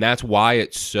explanation, and that's why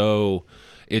it's so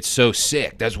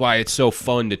sick. That's why it's so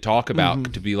fun to talk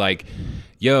about. To be like,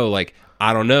 yo, like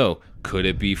I don't know. Could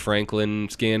it be Franklin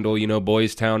scandal, you know,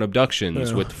 Boys Town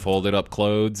abductions with folded up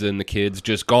clothes and the kids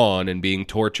just gone and being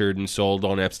tortured and sold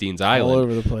on Epstein's Island? All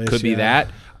over the place. Could be that.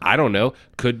 I don't know.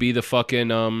 Could be the fucking,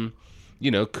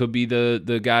 you know, could be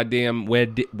the goddamn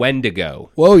Wendigo.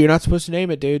 Whoa, you're not supposed to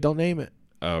name it, dude. Don't name it.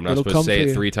 Oh, I'm not It'll supposed come to say for it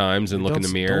you. 3 times and look in the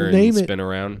Don't mirror and name it. spin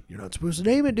around. You're not supposed to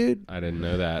name it, dude. I didn't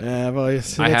know that. Yeah, well,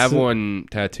 I have one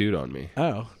tattooed on me.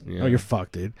 Oh. Yeah. Oh, you're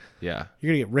fucked, dude. Yeah.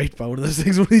 You're going to get raped by one of those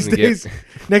things one of these I'm gonna days.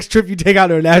 Next trip you take out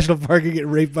to a national park and get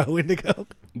raped by Wendigo.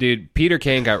 Dude, Peter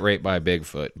Kane got raped by a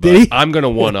Bigfoot. But Did he? I'm going to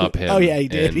one-up him. Oh, yeah, he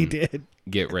did. He and did.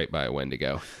 Get raped by a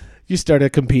Wendigo. You start a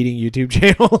competing YouTube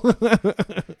channel.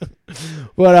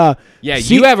 But Yeah,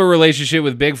 see- you have a relationship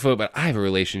with Bigfoot, but I have a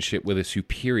relationship with a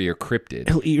superior cryptid.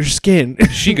 he'll eat your skin.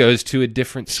 She goes to a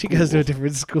different She school. goes to a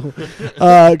different school.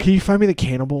 Can you find me the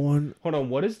cannibal one? Hold on,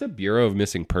 what is the Bureau of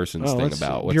Missing Persons thing let's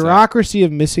about? see. What's that? Bureaucracy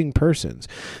of missing persons.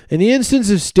 In the instance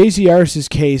of Stacey Aris's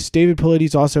case, David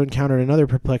Paulides also encountered another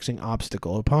perplexing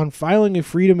obstacle. Upon filing a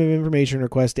Freedom of Information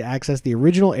request to access the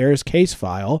original Aris case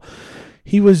file,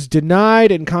 he was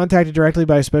denied and contacted directly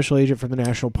by a special agent from the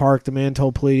national park. The man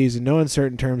told Paulides in no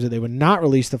uncertain terms that they would not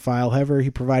release the file. However,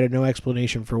 he provided no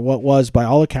explanation for what was, by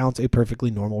all accounts, a perfectly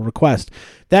normal request.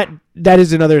 That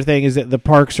is another thing, is that the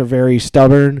parks are very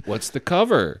stubborn. What's the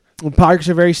cover? The parks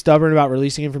are very stubborn about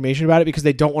releasing information about it because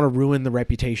they don't want to ruin the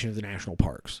reputation of the national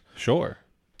parks. Sure.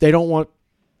 They don't want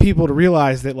people to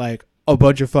realize that, like, a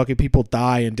bunch of fucking people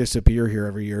die and disappear here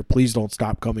every year. Please don't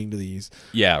stop coming to these.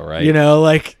 Yeah, right. You know,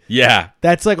 like, Yeah.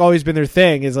 that's like always been their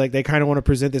thing, is like they kind of want to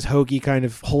present this hokey kind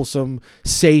of wholesome,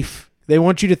 safe. They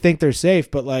want you to think they're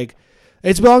safe, but like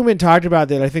it's long been talked about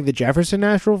that I think the Jefferson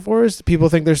National Forest, people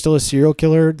think there's still a serial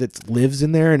killer that lives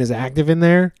in there and is active in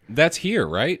there. That's here,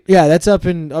 right? Yeah, that's up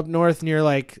north near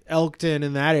like Elkton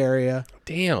in that area.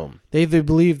 Damn. They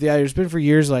believe, yeah, there's been for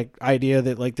years like idea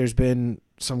that like there's been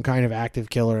some kind of active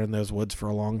killer in those woods for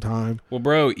a long time. Well,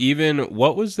 bro, even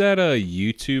what was that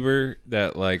YouTuber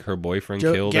that like her boyfriend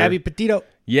killed Gabby her? Petito.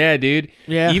 Yeah, dude.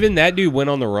 Yeah. Even that dude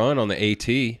went on the run on the AT.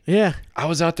 Yeah. I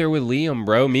was out there with Liam,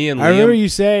 bro. Me and Liam. I remember you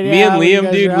saying, Me yeah, and when you Liam,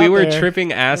 guys dude, were we out were there.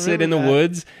 tripping acid in the remember that.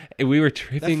 woods. And we were That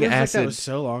tripping feels like acid. that was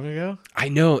so long ago. I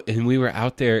know, and we were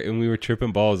out there and we were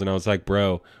tripping balls, and I was like,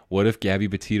 bro, what if Gabby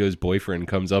Petito's boyfriend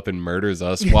comes up and murders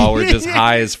us while we're just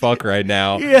high as fuck right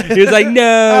now? Yeah. He was like, no,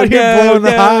 Out here no, blowing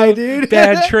the no. high, dude.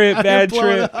 Bad trip, bad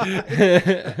blowing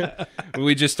trip.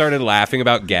 We just started laughing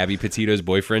about Gabby Petito's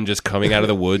boyfriend just coming out of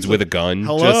the woods with a gun.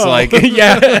 Hello. Just like,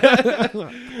 yeah.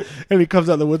 And he comes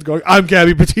out of the woods going, I'm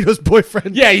Gabby Petito's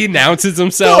boyfriend. Yeah, he announces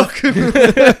himself.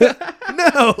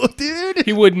 No, dude.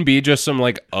 He wouldn't be just some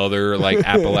like other like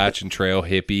Appalachian Trail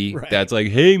hippie Right. that's like,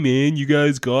 hey man, you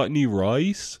guys got any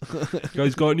rice? You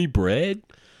guys got any bread?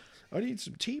 I need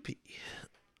some TP.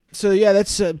 So yeah,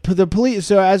 that's the police.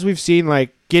 So as we've seen,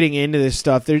 like getting into this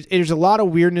stuff, there's a lot of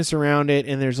weirdness around it,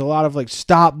 and there's a lot of like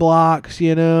stop blocks.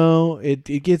 You know, it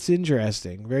gets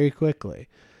interesting very quickly.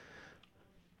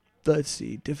 Let's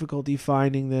see, difficulty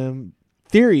finding them.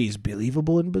 Theories,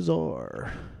 believable and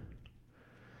bizarre.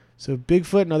 So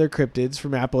Bigfoot and other cryptids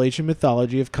from Appalachian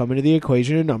mythology have come into the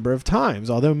equation a number of times.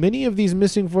 Although many of these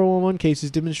missing 411 cases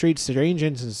demonstrate strange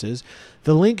instances,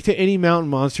 the link to any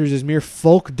mountain monsters is mere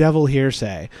folk devil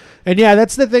hearsay. And yeah,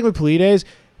 that's the thing with Paulides.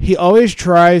 He always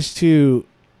tries to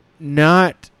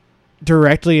not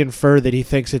directly infer that he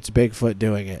thinks it's Bigfoot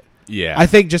doing it. Yeah. I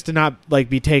think just to not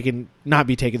be taken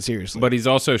seriously. But he's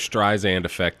also Streisand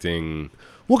affecting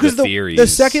because the theories the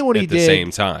second one he at did, the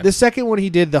same time. the second one he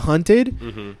did, the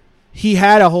hunted, he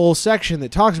had a whole section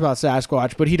that talks about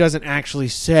Sasquatch, but he doesn't actually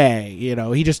say. You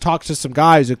know, he just talks to some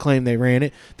guys who claim they ran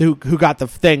it, who got the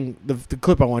thing, the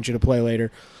clip I want you to play later.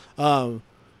 The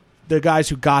guys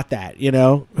who got that, you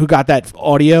know, who got that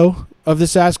audio of the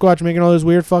Sasquatch making all those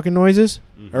weird fucking noises,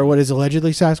 or what is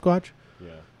allegedly Sasquatch. Yeah.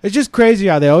 It's just crazy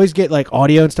how they always get like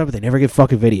audio and stuff, but they never get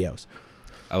fucking videos.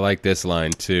 I like this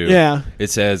line too. Yeah. It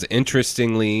says,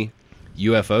 interestingly,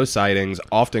 UFO sightings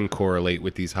often correlate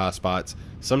with these hotspots,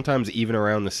 sometimes even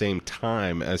around the same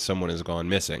time as someone has gone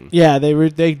missing. Yeah, they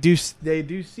do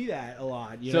see that a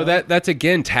lot. You So know? that's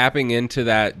again tapping into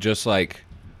that just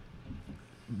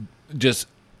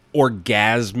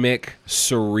orgasmic,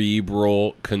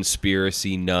 cerebral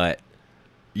conspiracy nut.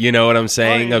 You know what I'm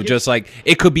saying? yeah, Of just like,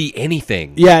 it could be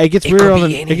anything. Yeah, it gets weirder.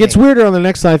 It gets weirder on the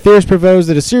next slide. Theorists propose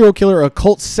that a serial killer, a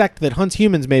cult sect that hunts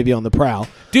humans, may be on the prowl.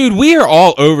 Dude, we are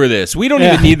all over this. We don't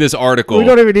Yeah. even need this article. We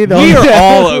don't even need the. We are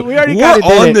all. We already we're kinda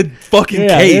did on it. the fucking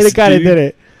Yeah, case. we kind of dude. did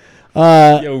it.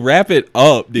 Yo, wrap it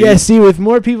up, dude. Yeah, see, with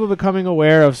more people becoming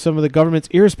aware of some of the government's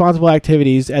irresponsible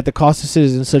activities at the cost of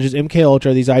citizens, such as MK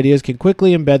Ultra, these ideas can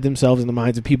quickly embed themselves in the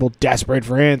minds of people desperate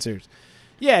for answers.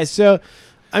 Yeah, so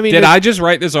I mean, Did I just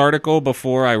write this article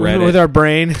before I read with it? our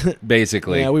brain?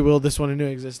 Basically. Yeah, we willed this one into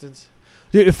existence.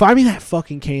 Dude, find me that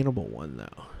fucking cannibal one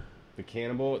though. The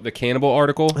cannibal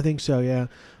article? I think so. Yeah,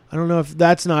 I don't know if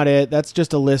that's not it. That's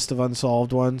just a list of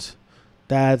unsolved ones.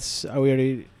 We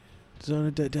already.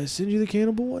 Did I send you the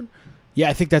cannibal one? Yeah,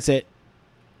 I think that's it.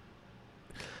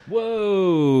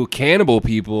 Whoa, cannibal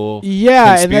people.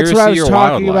 Yeah, and that's what I was Conspiracy or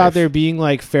talking about. wildlife? There being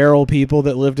like feral people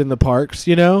that lived in the parks,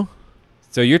 you know?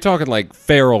 So you're talking like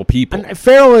feral people. And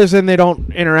feral is in they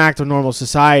don't interact with normal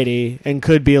society and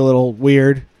could be a little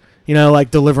weird, you know,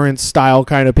 like Deliverance style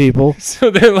kind of people. So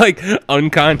they're like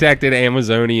uncontacted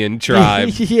Amazonian tribe.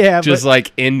 Yeah, just but,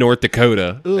 like in North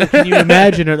Dakota. ugh, can you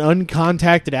imagine an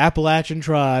uncontacted Appalachian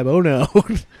tribe? Oh no.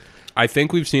 I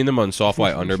think we've seen them on Soft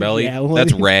White Underbelly. Yeah, well,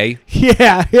 That's Ray.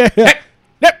 Yeah.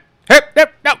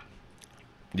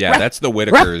 Yeah, that's the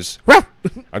Whitakers.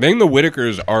 I think the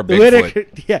Whitakers are The Bigfoot.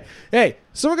 Whitaker, yeah. Hey,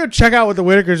 someone go check out what the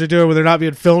Whitakers are doing when they're not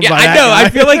being filmed Yeah, by I that know. guy. I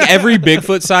feel like every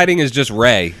Bigfoot sighting is just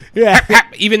Ray. Yeah.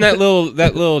 Even that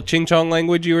little ching chong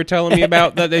language you were telling me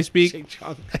about that they speak.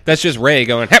 That's just Ray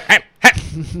going hap, hap, hap.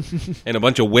 And a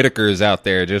bunch of Whitakers out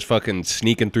there just fucking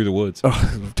sneaking through the woods.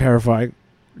 Oh, terrifying,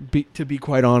 to be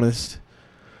quite honest.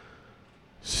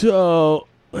 So,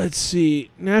 let's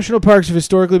see. National parks have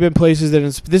historically been places that...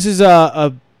 This is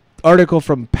a article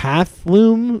from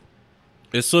Pathloom.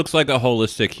 This looks like a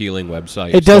holistic healing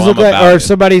website. It does so look I'm like... about Or it.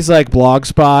 somebody's like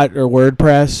Blogspot or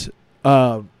WordPress.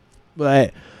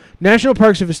 But national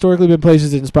parks have historically been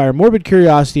places that inspire morbid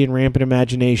curiosity and rampant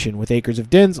imagination. With acres of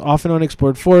dense, often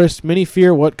unexplored forests, many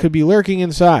fear what could be lurking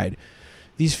inside.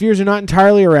 These fears are not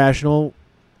entirely irrational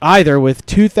either, with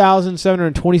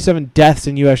 2,727 deaths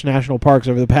in U.S. national parks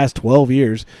over the past 12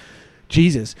 years.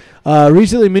 Jesus.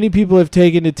 Recently, many people have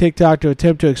taken to TikTok to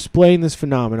attempt to explain this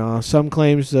phenomenon. Some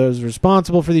claims those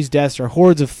responsible for these deaths are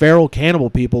hordes of feral cannibal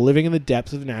people living in the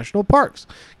depths of the national parks,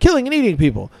 killing and eating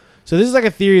people. So this is like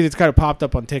a theory that's kind of popped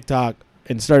up on TikTok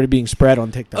and started being spread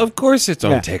on TikTok. Of course it's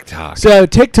on Yeah. TikTok. So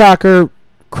TikToker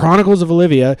Chronicles of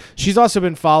Olivia, she's also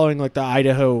been following like the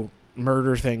Idaho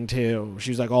murder thing too.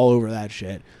 She was like all over that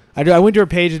shit. I went to her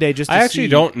page today just to I actually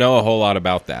see. don't know a whole lot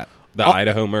about that. The Oh.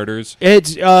 Idaho murders.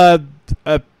 It's a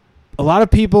lot of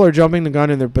people are jumping the gun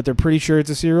in there, but they're pretty sure it's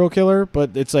a serial killer.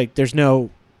 But it's like there's no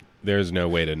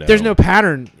way to know. there's no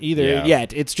pattern either Yeah.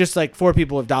 yet. It's just like 4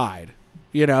 people have died.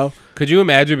 You know, Could you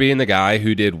imagine being the guy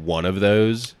who did one of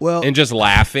those? Well- and just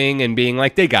laughing and being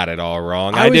like, they got it all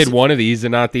wrong. I I was- did one of these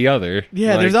and not the other.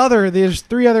 yeah. Like, There's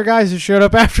 3 other guys who showed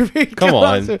up after me. Come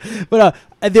on. But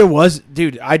there was,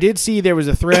 dude. I did see there was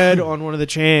a thread on one of the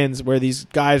chans where these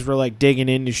guys were like digging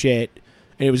into shit,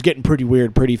 and it was getting pretty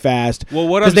weird pretty fast. Well,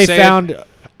 what 'Cause I'm they saying, found.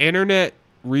 internet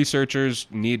researchers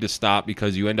need to stop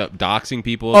because you end up doxing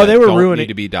people. Oh, that they were don't ruining- need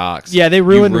to be doxed. Yeah, they You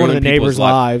ruined one of the ruin people's neighbors'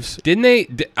 lives. Didn't they?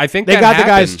 I think They that got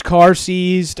happened. the guy's car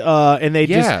seized, and they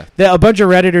Yeah. a bunch of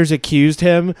Redditors accused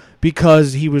him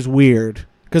because he was weird.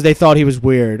 Because they thought he was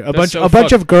weird. A bunch so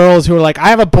of girls who were like, "I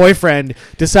have a boyfriend,"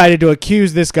 decided to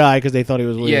accuse this guy because they thought he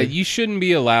was weird. Yeah, you shouldn't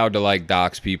be allowed to like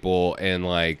dox people and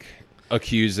like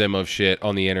accuse them of shit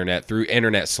on the internet through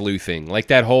internet sleuthing. Like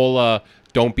that whole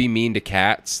don't be mean to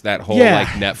cats. That whole Yeah. like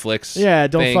Netflix. Yeah,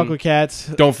 don't thing. fuck with cats.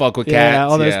 Don't fuck with Yeah,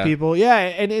 cats. all those yeah. people. Yeah,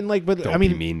 and like, but Don't I be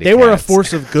mean, mean to they were a cats.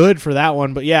 force of good for that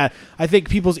one. But yeah, I think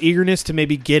people's eagerness to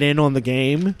maybe get in on the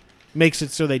game makes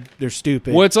it so they're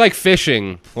stupid. Well, it's like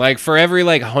fishing. Like for every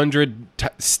like 100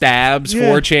 stabs Yeah.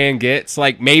 4chan gets,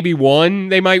 like maybe one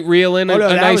they might reel in a no,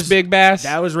 that nice was- big bass.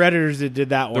 That was Redditors that did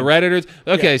that The one. Redditors.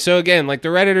 Okay, Yeah. so again, like the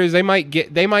Redditors, they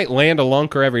might land a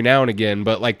lunker every now and again,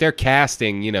 but like they're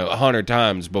casting, 100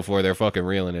 times before they're fucking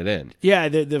reeling it in. Yeah,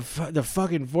 the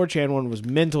fucking 4chan one was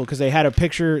mental because they had a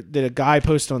picture that a guy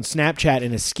posted on Snapchat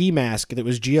in a ski mask that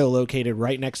was geolocated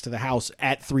right next to the house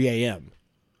at 3 a.m.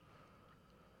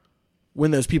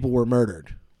 when those people were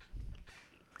murdered.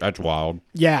 That's wild.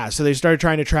 Yeah, so they started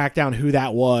trying to track down who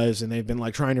that was, and they've been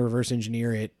like trying to reverse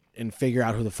engineer it and figure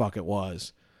out who the fuck it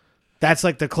was. That's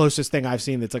like the closest thing I've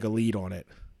seen that's like a lead on it.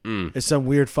 It's some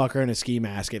weird fucker in a ski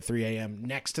mask at 3 a.m.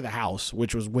 next to the house,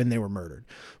 which was when they were murdered.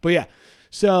 But yeah,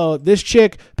 so this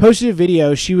chick posted a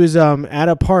video. She was at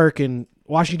a park in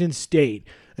Washington State,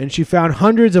 and she found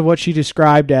hundreds of what she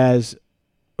described as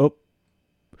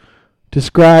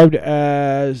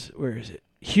where is it?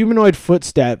 Humanoid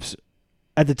footsteps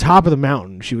at the top of the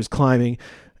mountain she was climbing,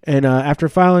 and after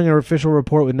filing an official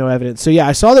report with no evidence. So yeah,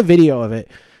 I saw the video of it,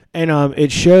 and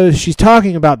it shows she's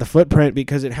talking about the footprint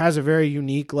because it has a very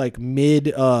unique like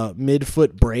mid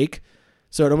foot break,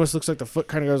 so it almost looks like the foot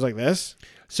kind of goes like this.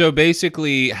 So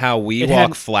basically, how we It walk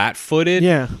had- flat-footed,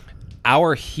 Yeah,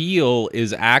 our heel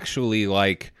is actually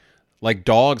like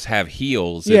dogs have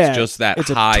heels. yeah, It's just that it's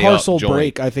high a tarsal up joint.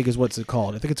 break. I think is what's it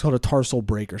called. I think it's called a tarsal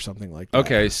break or something like that.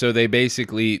 Okay, so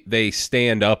they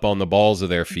stand up on the balls of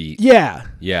their feet. Yeah.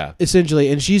 Yeah. Essentially,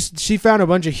 and she found a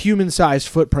bunch of human-sized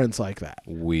footprints like that.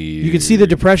 Weird. You could see the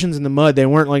depressions in the mud. They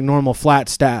weren't like normal flat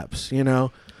steps,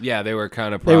 Yeah, they were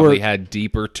kind of They probably were- had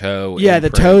deeper toe. Yeah, the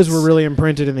imprints. toes were really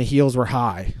imprinted and the heels were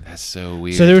high. That's so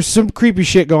weird. So there was some creepy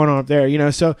shit going on up there, you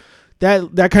know. So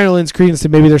that kind of lends credence to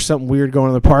maybe there's something weird going on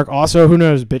in the park. Also, who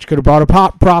knows? Bitch could have brought a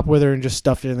prop with her and just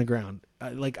stuffed it in the ground. I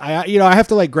have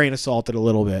to like grain of salt it a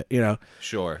little bit, you know.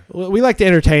 Sure. We like to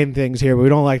entertain things here, but we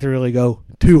don't like to really go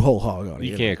too whole hog on it.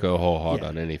 You can't go whole hog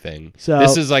on anything. So-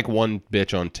 this is like one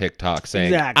bitch on TikTok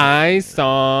saying, Exactly. I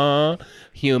saw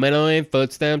humanoid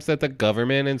footsteps that the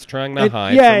government is trying to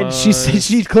hide Yeah, from and us.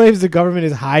 she claims the government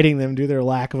is hiding them due to their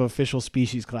lack of official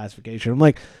species classification. I'm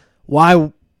like,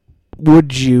 why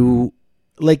would you?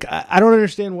 Like, I don't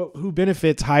understand who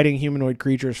benefits hiding humanoid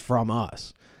creatures from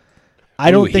us. I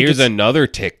don't think here's it's, another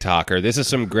TikToker.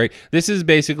 This is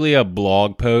basically a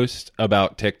blog post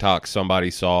about TikTok somebody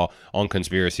saw on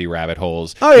conspiracy rabbit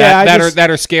holes. Oh, yeah,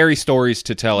 that are scary stories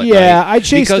to tell at Yeah, night. I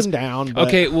chased Because- them down. But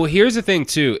Okay, well, here's the thing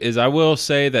too: is I will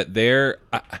say that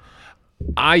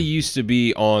I used to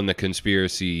be on the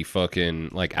conspiracy fucking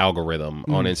like algorithm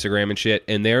on Instagram and shit,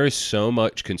 and there is so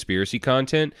much conspiracy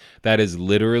content that is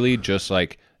literally just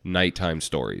like nighttime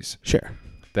stories. Sure.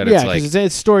 That Yeah, it's like because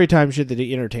it's story time shit that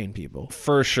entertain people.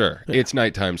 for sure, it's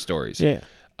nighttime stories. Yeah.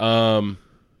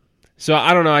 So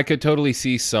I don't know. I could totally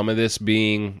see some of this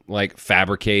being like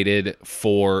fabricated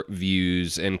for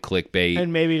views and clickbait.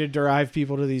 And maybe to derive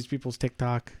people to these people's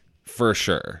TikTok. For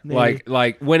sure. Maybe.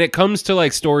 Like when it comes to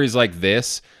like stories like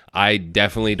this, I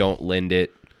definitely don't lend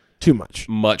it Too much.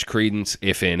 credence,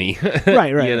 if any. Right.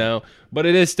 You know, but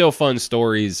it is still fun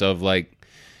stories of like,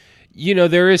 you know,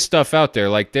 there is stuff out there.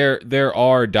 Like there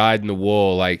are dyed in the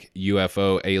wool like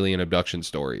UFO alien abduction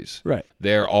stories. Right.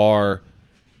 There are,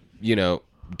 you know,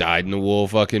 dyed in the wool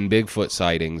fucking Bigfoot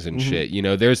sightings and shit. You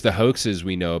know, there's the hoaxes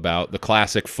we know about, the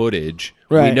classic footage.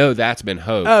 We Right. know that's been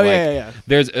hoaxed. Oh, like, yeah.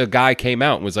 There's a guy came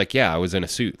out and was like, yeah, I was in a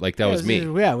suit. Like, that was me.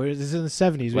 Yeah, this is in the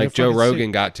 70s. Like, Joe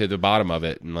Rogan got to the bottom of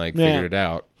it and, like, figured it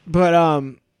out. But,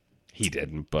 He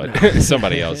didn't, but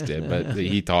somebody else did. But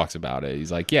he talks about it.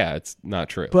 He's like, yeah, it's not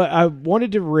true. But I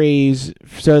wanted to raise.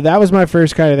 So that was my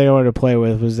first kind of thing I wanted to play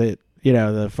with was that, you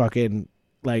know, the fucking,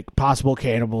 like, possible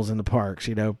cannibals in the parks,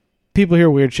 you know. People hear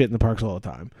weird shit in the parks all the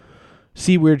time.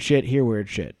 See weird shit, hear weird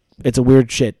shit. It's a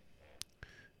weird shit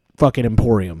fucking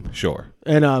emporium. Sure.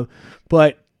 And,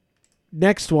 but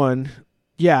next one,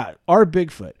 yeah, our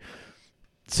Bigfoot.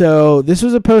 So this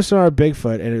was a post on our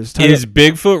Bigfoot, and it was titled, Is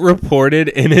Bigfoot reported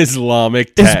in Islamic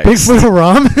Is text? Bigfoot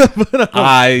haram?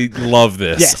 I love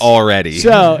this Yes. already.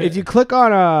 So if you click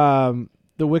on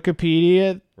the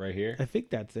Wikipedia, right here. I think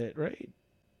that's it, right?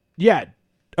 Yeah.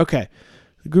 Okay.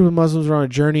 The group of Muslims were on a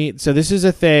journey. So this is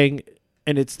a thing,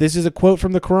 and this is a quote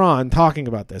from the Quran talking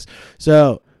about this.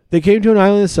 So they came to an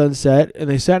island at sunset, and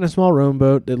they sat in a small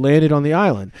rowboat that landed on the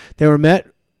island. They were met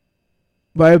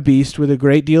by a beast with a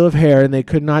great deal of hair, and they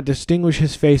could not distinguish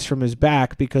his face from his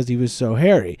back because he was so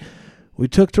hairy. We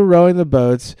took to rowing the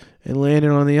boats and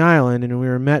landed on the island, and we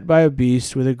were met by a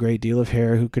beast with a great deal of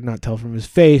hair who could not tell from his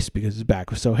face because his back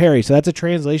was so hairy. So that's a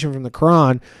translation from the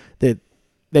Quran that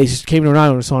they just came to an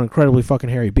island and saw an incredibly fucking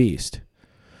hairy beast.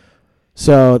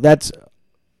 So that's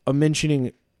a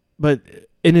mentioning, but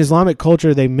in Islamic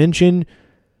culture, they mention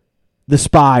the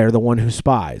spy or the one who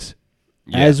spies.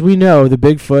 Yeah. As we know, the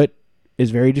Bigfoot is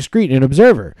very discreet and an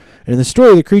observer. And in the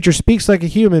story, the creature speaks like a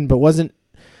human, but wasn't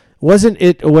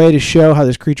it a way to show how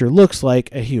this creature looks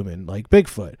like a human, like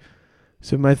Bigfoot?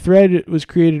 So my thread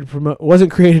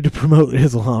wasn't created to promote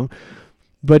Islam,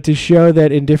 but to show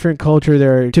that in different culture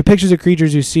there are depictions of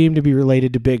creatures who seem to be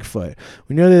related to Bigfoot.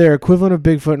 We know that they're equivalent of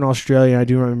Bigfoot in Australia. I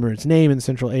do remember its name in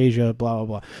Central Asia, blah, blah,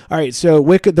 blah. All right, so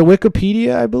the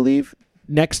Wikipedia, I believe,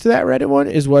 next to that Reddit one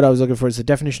is what I was looking for. It's the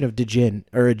definition of djinn,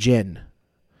 or a jinn,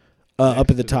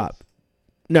 up at the top.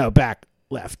 No, back,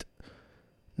 left.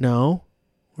 No.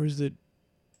 Where's the...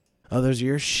 Oh, those are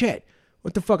your shit.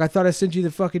 What the fuck? I thought I sent you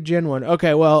the fucking jinn one.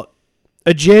 Okay, well,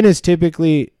 a jinn is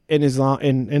typically in Islam,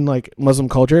 in like Muslim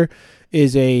culture,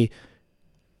 is a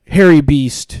hairy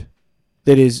beast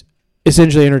that is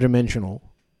essentially interdimensional.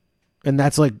 And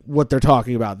that's like what they're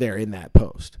talking about there in that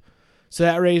post. So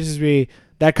that raises me,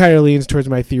 that kind of leans towards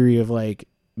my theory of like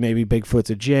maybe Bigfoot's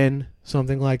a jinn,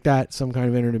 something like that, some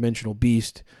kind of interdimensional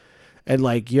beast. And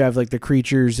like you have like the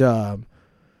creatures, like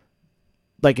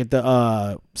at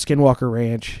the Skinwalker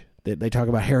Ranch, that they talk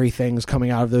about hairy things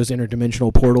coming out of those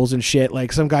interdimensional portals and shit.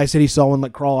 Like some guy said he saw one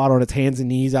like crawl out on its hands and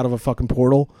knees out of a fucking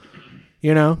portal,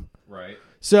 you know? Right.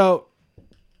 So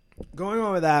going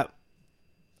on with that,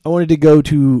 I wanted to go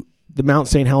to the Mount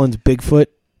St. Helens Bigfoot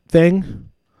thing.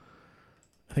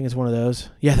 I think it's one of those.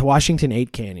 Yeah, the Washington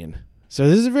 8 Canyon. So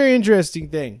this is a very interesting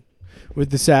thing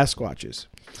with the Sasquatches.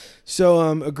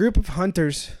 So a group of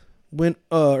hunters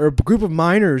or a group of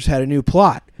miners had a new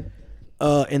plot,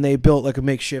 and they built like a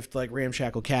makeshift like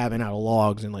ramshackle cabin out of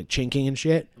logs and like chinking and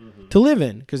shit to live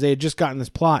in because they had just gotten this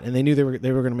plot and they knew they were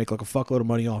going to make like a fuckload of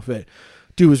money off it.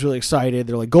 Dude was really excited.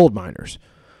 They're like gold miners.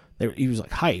 He was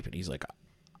like hype, and he's like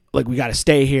we got to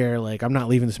stay here. Like I'm not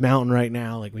leaving this mountain right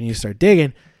now. Like we need to start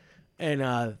digging.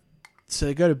 And so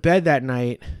they go to bed that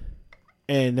night,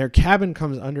 and their cabin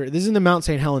comes under. This is in the Mount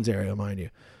St. Helens area, mind you.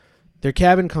 Their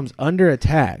cabin comes under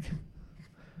attack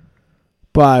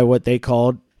by what they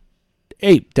called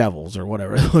ape devils or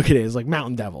whatever. Look, it is like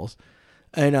mountain devils.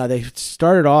 And they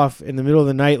started off in the middle of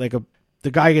the night, like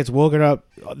the guy gets woken up.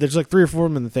 There's like 3 or 4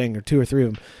 of them in the thing, or 2 or 3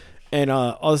 of them. And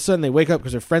all of a sudden they wake up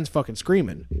because their friend's fucking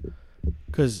screaming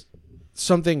because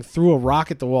something threw a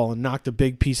rock at the wall and knocked a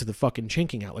big piece of the fucking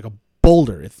chinking out, like a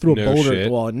boulder. It threw a boulder at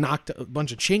the wall and knocked a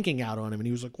bunch of chinking out on him. And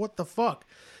he was like, what the fuck?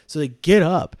 So they get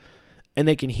up and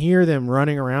they can hear them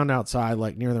running around outside,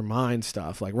 like near their mine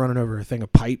stuff, like running over a thing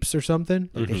of pipes or something.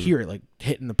 Like they hear it like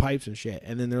hitting the pipes and shit.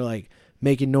 And then they're like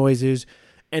making noises.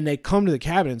 And they come to the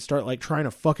cabin and start like trying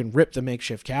to fucking rip the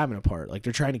makeshift cabin apart. Like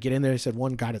they're trying to get in there. They said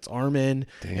one got its arm in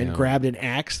and grabbed an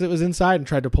axe that was inside and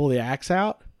tried to pull the axe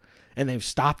out. And they've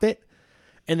stopped it.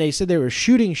 And they said they were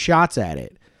shooting shots at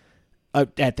it,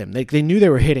 at them. They knew they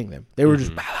were hitting them. They were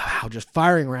just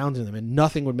firing rounds in them, and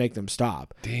nothing would make them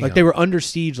stop. Damn. Like they were under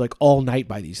siege like all night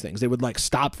by these things. They would like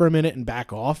stop for a minute and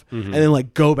back off, and then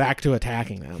like go back to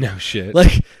attacking them. No shit.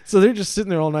 Like so, they're just sitting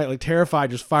there all night, like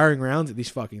terrified, just firing rounds at these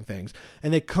fucking things.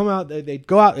 And they come out, they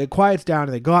go out, it quiets down,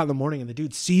 and they go out in the morning, and the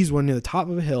dude sees one near the top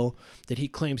of a hill that he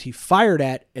claims he fired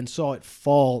at and saw it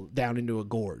fall down into a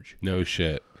gorge. No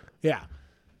shit. Yeah.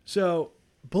 So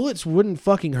bullets wouldn't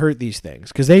fucking hurt these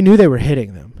things because they knew they were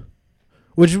hitting them,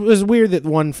 which was weird that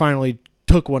one finally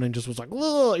took one and just was like,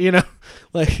 whoa, you know,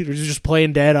 like he was just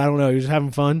playing dead. I don't know. He was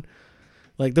having fun.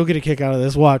 Like they'll get a kick out of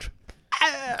this. Watch.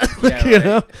 Yeah, you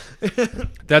know?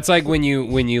 That's like when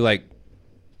you like,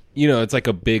 you know, it's like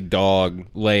a big dog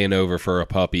laying over for a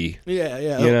puppy. Yeah.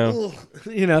 You know,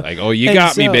 like, oh, you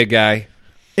got me, big guy.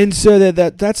 And so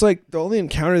that's like the only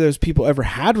encounter those people ever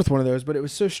had with one of those, but it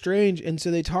was so strange. And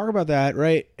so they talk about that,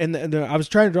 right? And I was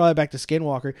trying to draw that back to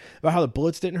Skinwalker about how the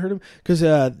bullets didn't hurt him because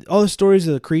all the stories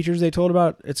of the creatures they told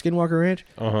about at Skinwalker Ranch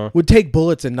would take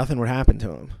bullets and nothing would happen to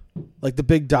them. Like the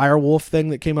big dire wolf thing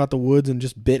that came out the woods and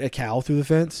just bit a cow through the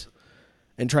fence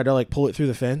and tried to like pull it through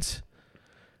the fence.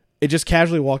 It just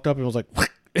casually walked up and was like,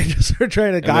 and just started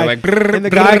trying to guy, like, and the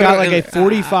guy got like a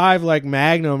 45 like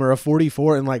Magnum or a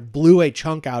 44 and like blew a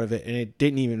chunk out of it, and it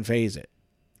didn't even phase it.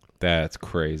 That's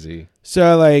crazy.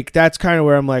 So like that's kind of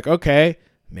where I'm like, okay,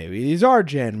 maybe these are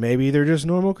Gen, maybe they're just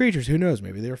normal creatures. Who knows?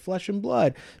 Maybe they're flesh and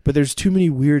blood. But there's too many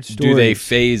weird stories. Do they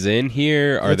phase in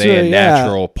here? Are That's they a right,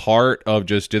 natural part of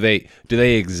just do they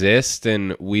exist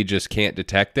and we just can't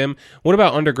detect them? What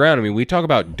about underground? I mean, we talk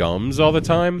about dumbs all the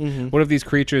time. What if these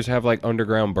creatures have like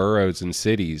underground burrows in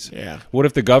cities? Yeah. What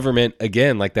if the government,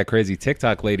 again, like that crazy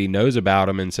TikTok lady, knows about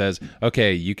them and says,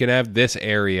 okay, you can have this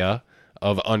area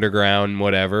of underground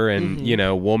whatever, and you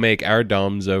know, we'll make our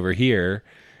dumbs over here.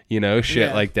 You know,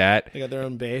 shit like that. They got their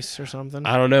own base or something.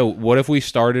 I don't know. What if we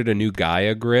started a new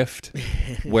Gaia grift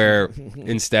where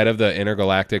instead of the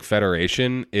Intergalactic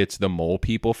Federation, it's the Mole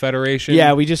People Federation?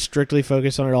 Yeah, we just strictly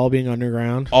focus on it all being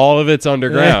underground. All of it's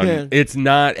underground. It's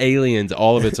not aliens.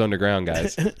 All of it's underground,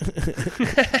 guys.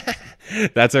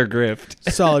 That's our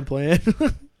grift. Solid plan.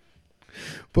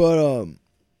 But,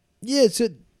 yeah, it's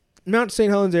at Mount St.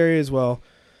 Helens area as well.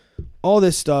 All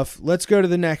this stuff. Let's go to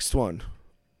the next one.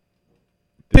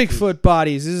 Bigfoot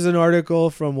bodies. This is an article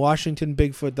from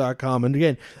WashingtonBigfoot.com. And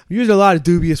again, we used a lot of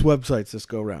dubious websites this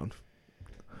go round.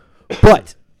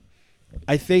 But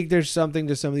I think there's something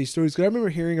to some of these stories. Because I remember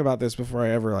hearing about this before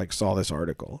I ever like saw this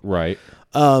article. Right.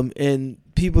 And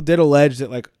people did allege that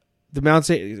like the Mount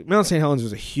St. Helens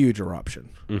was a huge eruption.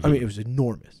 I mean, it was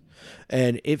enormous.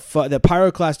 And the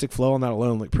pyroclastic flow on that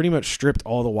alone like pretty much stripped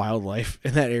all the wildlife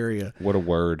in that area. What a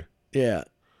word. Yeah.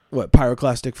 What,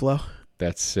 pyroclastic flow?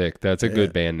 That's sick. That's a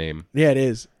good band name. Yeah, it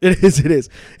is. It is.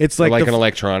 It's like an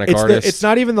electronic artist. It's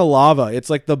not even the lava. It's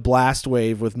like the blast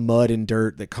wave with mud and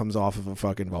dirt that comes off of a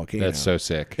fucking volcano. That's so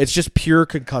sick. It's just pure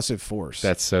concussive force.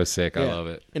 That's so sick. I love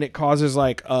it. And it causes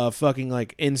like a fucking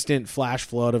like instant flash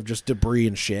flood of just debris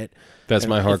and shit. That's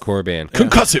my hardcore band.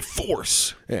 Concussive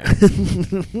force. Yeah.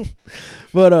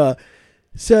 But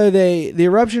so the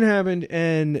eruption happened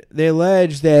and they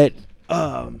allege that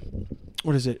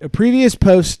what is it? A previous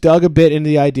post dug a bit into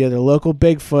the idea that a local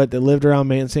Bigfoot that lived around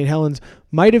Mount St. Helens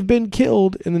might have been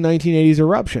killed in the 1980s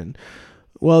eruption.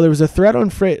 Well, there was a thread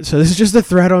on so this is just a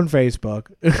thread on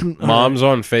Facebook. Moms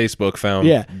on Facebook found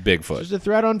Bigfoot. There's a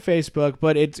thread on Facebook,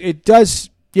 but it does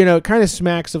it kind of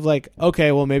smacks of like,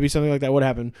 okay, well, maybe something like that would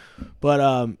happen.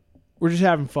 But we're just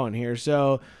having fun here.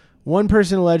 So one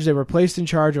person alleged they were placed in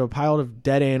charge of one pile of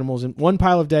dead animals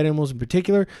in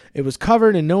particular. It was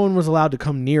covered and no one was allowed to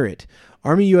come near it.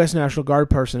 Army U.S. National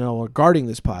Guard personnel were guarding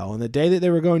this pile. On the day that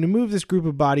they were going to move this group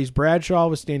of bodies, Bradshaw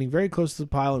was standing very close to the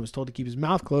pile and was told to keep his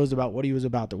mouth closed about what he was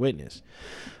about to witness.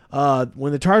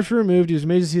 When the tarps were removed, he was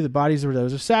amazed to see the bodies were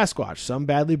those of Sasquatch, some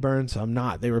badly burned, some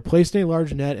not. They were placed in a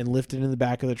large net and lifted in the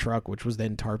back of the truck, which was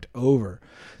then tarped over.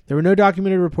 There were no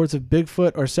documented reports of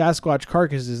Bigfoot or Sasquatch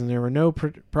carcasses, and there were no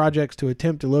projects to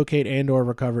attempt to locate and or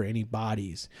recover any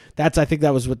bodies. I think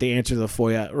that was what the answer to the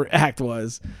FOIA Act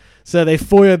was. So they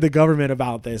FOIA'd the government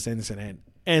about this incident,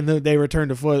 and they returned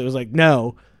to FOIA. It was like,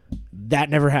 no, that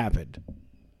never happened.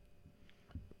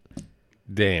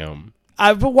 Damn.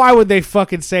 But why would they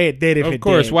fucking say it did if it did? Of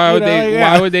course. Why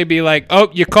would they be like,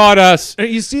 oh, you caught us?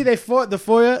 You see, the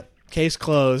FOIA case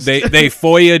closed. They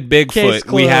FOIA'd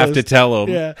Bigfoot. We have to tell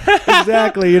them. Yeah,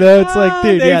 exactly. It's like,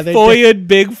 dude, they FOIA'd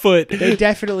Bigfoot. They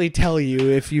definitely tell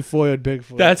you if you FOIA'd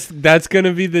Bigfoot. That's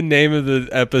gonna be the name of the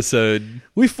episode.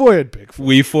 We FOIA'd Bigfoot.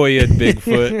 We FOIA'd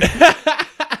Bigfoot.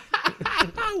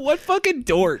 What fucking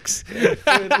dorks? We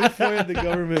FOIA'd the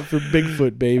government for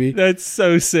Bigfoot, baby. That's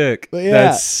so sick. Yeah.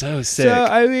 That's so sick. So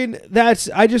I mean,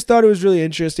 I just thought it was really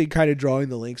interesting, kind of drawing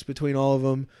the links between all of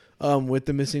them. With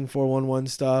the missing 411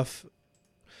 stuff.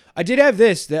 I did have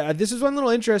this. This is one little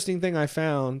interesting thing I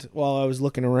found while I was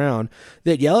looking around.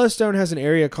 That Yellowstone has an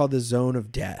area called the Zone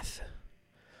of Death.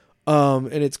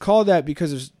 And it's called that because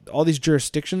there's all these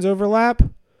jurisdictions overlap.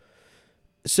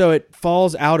 So it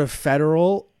falls out of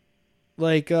federal.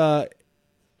 Like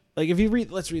if you read,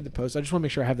 let's read the post. I just want to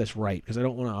make sure I have this right because I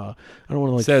don't want to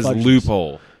like. It says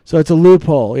loophole. So it's a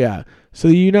loophole, yeah. So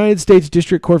the United States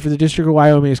District Court for the District of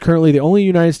Wyoming is currently the only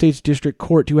United States District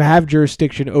Court to have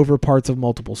jurisdiction over parts of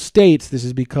multiple states. This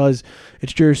is because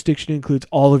its jurisdiction includes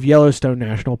all of Yellowstone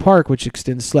National Park, which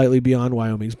extends slightly beyond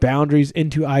Wyoming's boundaries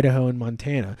into Idaho and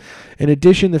Montana. In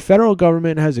addition, the federal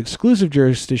government has exclusive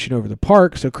jurisdiction over the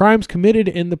park, so crimes committed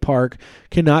in the park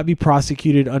cannot be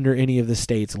prosecuted under any of the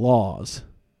state's laws.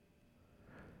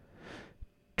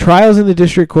 Trials in the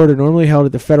district court are normally held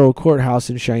at the federal courthouse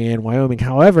in Cheyenne, Wyoming.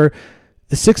 However,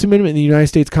 the Sixth Amendment in the United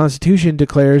States Constitution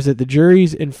declares that the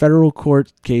juries in federal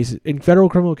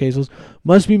criminal cases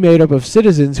must be made up of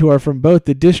citizens who are from both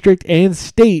the district and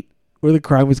state where the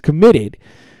crime was committed.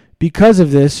 Because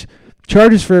of this,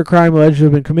 charges for a crime alleged to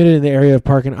have been committed in the area of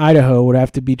Park in Idaho would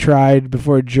have to be tried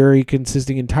before a jury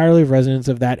consisting entirely of residents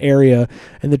of that area,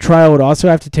 and the trial would also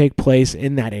have to take place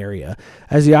in that area.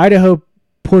 As the Idaho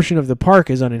portion of the park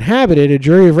is uninhabited, a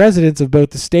jury of residents of both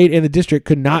the state and the district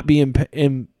could not be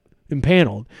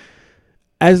impaneled.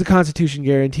 As the Constitution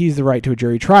guarantees the right to a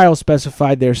jury trial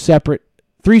specified there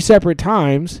three separate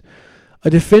times, a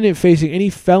defendant facing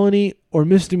any felony or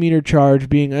misdemeanor charge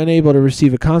being unable to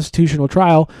receive a constitutional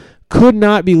trial could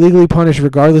not be legally punished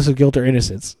regardless of guilt or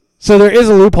innocence. So there is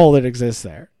a loophole that exists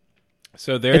there.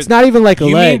 So it's not even like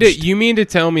alleged. You mean to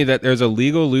tell me that there's a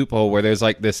legal loophole where there's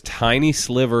like this tiny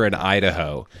sliver in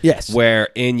Idaho, yes, where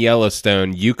in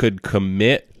Yellowstone you could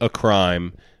commit a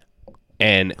crime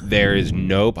and there is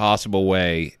no possible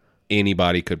way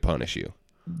anybody could punish you?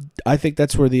 I think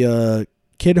that's where the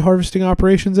kid harvesting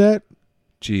operation's at.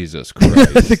 Jesus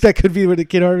Christ. I think that could be where the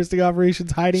kid harvesting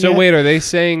operation's hiding So at. wait, are they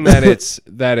saying that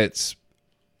it's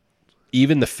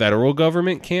even the federal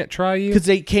government can't try you? Because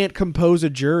they can't compose a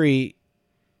jury.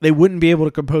 They wouldn't be able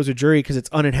to compose a jury because it's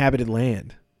uninhabited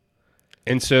land.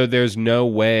 And so there's no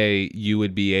way you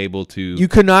would be able to... You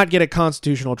could not get a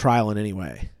constitutional trial in any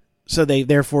way. So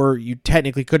therefore, you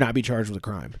technically could not be charged with a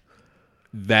crime.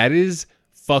 That is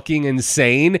fucking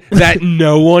insane that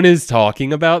no one is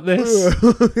talking about this.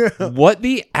 Yeah. What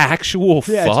the actual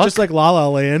fuck? It's just like La La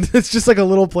Land. It's just like a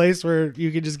little place where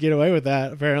you can just get away with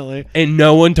that, apparently. And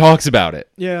no one talks about it.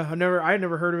 Yeah, I had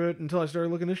never heard of it until I started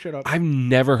looking this shit up. I've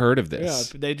never heard of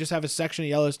this. Yeah, they just have a section of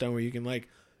Yellowstone where you can like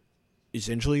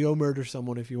essentially go murder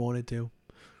someone if you wanted to.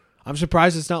 I'm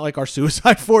surprised it's not like our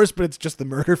suicide forest, but it's just the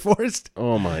murder forest.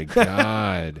 Oh my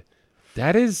God.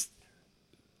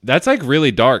 That's like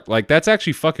really dark. Like that's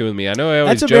actually fucking with me. I know I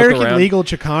always joke around. That's American legal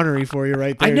chicanery for you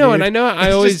right there. I know, dude. and I know I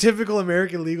it's always just typical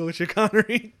American legal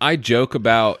chicanery. I joke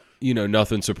about,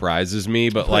 nothing surprisses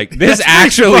me, but like this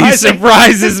actually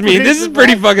surprises me. This is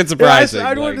pretty fucking surprising. Yeah,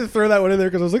 I wanted to throw that one in there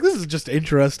because I was like, this is just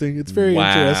interesting. It's very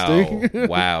interesting.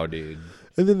 Wow, dude.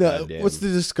 And then what's the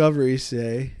discovery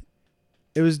say?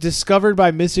 It was discovered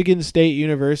by Michigan State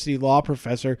University law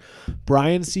professor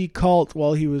Brian C. Colt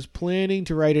while he was planning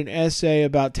to write an essay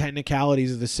about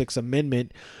technicalities of the Sixth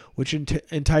Amendment, which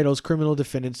entitles criminal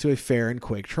defendants to a fair and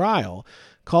quick trial.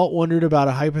 Cult wondered about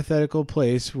a hypothetical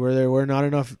place where there were not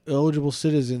enough eligible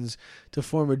citizens to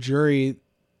form a jury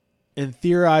and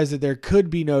theorized that there could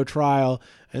be no trial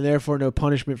and therefore no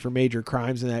punishment for major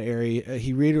crimes in that area.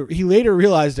 He later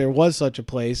realized there was such a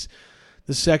place,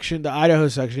 the Idaho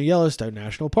section of Yellowstone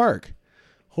National Park.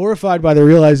 Horrified by the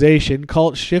realization,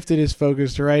 Cult shifted his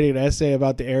focus to writing an essay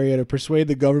about the area to persuade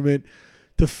the government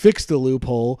to fix the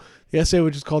loophole. The essay,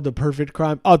 which is called The Perfect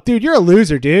Crime. Oh, dude, you're a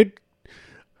loser, dude.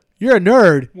 You're a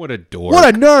nerd. What a dork.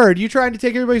 What a nerd. You trying to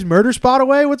take everybody's murder spot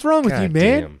away? What's wrong with you,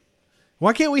 man? Damn.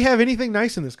 Why can't we have anything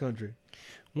nice in this country?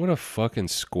 What a fucking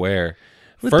square.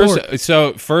 What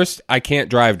First, I can't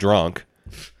drive drunk.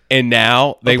 And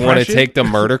now they want to Oppression? take the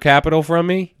murder capital from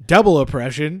me? Double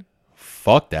oppression.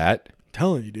 Fuck that.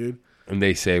 Telling you, dude. And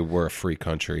they say we're a free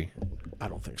country. I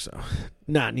don't think so.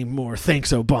 Not anymore.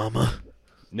 Thanks, Obama.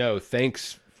 No,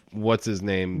 thanks. What's his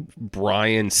name?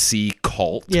 Brian C.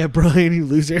 Cult. Yeah, Brian, you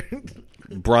loser.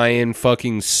 Brian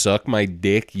fucking suck my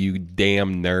dick, you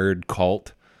damn nerd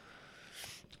cult.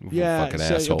 Yeah, Fucking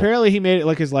so asshole. apparently he made it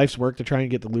like his life's work to try and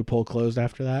get the loophole closed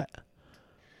after that.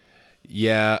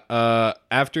 Yeah,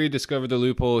 after he discovered the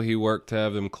loophole, he worked to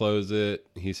have them close it.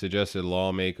 He suggested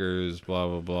lawmakers, blah,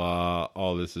 blah, blah.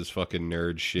 All this is fucking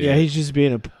nerd shit. Yeah, he's just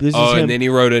being a... This Oh, is him and then he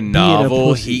wrote a being novel.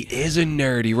 pussy. He is a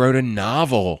nerd. He wrote a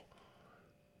novel.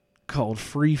 Called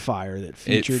Free Fire that It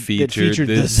featured, featured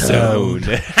the Zone.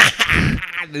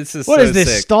 This is What so is this,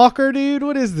 sick. Stalker, dude?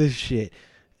 What is this shit?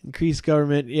 Increased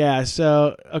government. Yeah,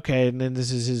 so, okay, and then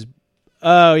this is his...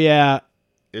 Oh, yeah.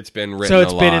 It's been written So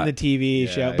it's a been lot. in the TV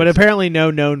Yeah, show. But it's- apparently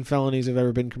no known felonies have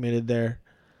ever been committed there.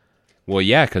 Well,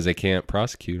 yeah, because they can't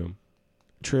prosecute him.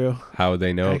 True. How would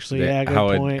they know? Actually, yeah, good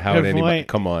point. How would Good anybody? point.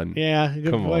 Come on. Yeah,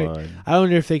 good Come point. on. I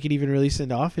wonder if they could even really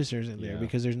send officers in there Yeah.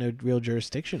 because there's no real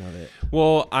jurisdiction of it.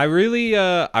 Well, I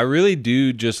really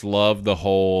do just love the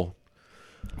whole.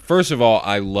 First of all,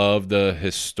 I love the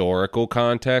historical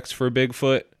context for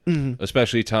Bigfoot,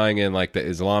 especially tying in like the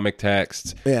Islamic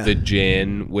texts, Yeah. the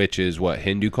jinn, which is what,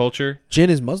 Hindu culture. Jinn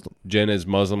is Muslim. Jinn is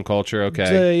Muslim culture. Okay.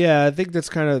 So, yeah, I think that's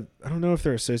kind of... I don't know if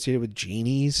they're associated with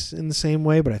genies in the same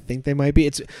way, but I think they might be.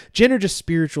 Jinn are just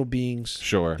spiritual beings,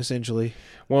 Sure. essentially.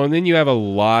 Well, and then you have a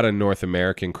lot of North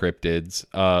American cryptids.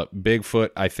 Bigfoot,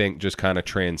 I think, just kind of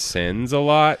transcends a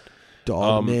lot.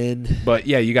 Dogmen. But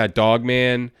yeah, you got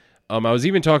Dogman. I was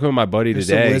even talking with my buddy There's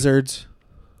today. some lizards.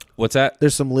 What's that?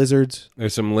 There's some lizards.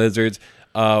 There's some lizards.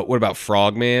 What about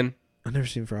Frogman? I've never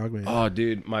seen Frogman. Oh,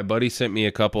 dude, my buddy sent me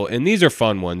a couple, and these are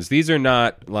fun ones. These are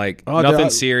not like Oh, nothing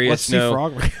dude, serious. let's see No,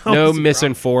 Frogman. I no wanna see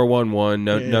missing 411.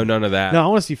 No, Yeah. no, none of that. No, I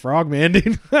want to see Frogman,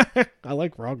 dude. I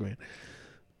like Frogman.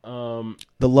 The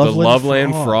The Loveland,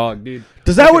 Loveland Frog. Frog, dude.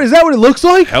 Is that what it looks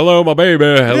like? Hello, my baby.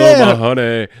 Hello, Yeah. my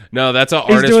honey. No, that's an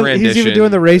artist rendition. He's even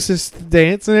doing the racist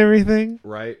dance and everything.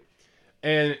 Right.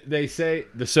 And they say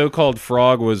the so-called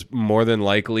frog was more than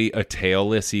likely a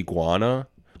tailless iguana,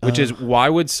 which is why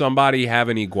would somebody have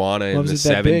an iguana in the was it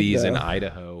that big, 70s in though?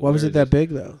 Idaho? Why was Where it that is big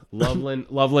though?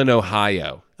 Loveland,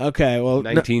 Ohio, Okay, well,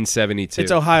 no, 1972.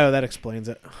 it's Ohio. That explains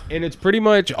it. And it's pretty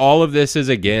much all of this is,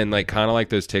 again, like kind of like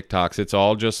those TikToks. It's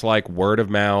all just like word of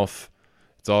mouth.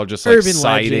 It's all just like Urban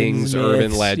sightings, legends, urban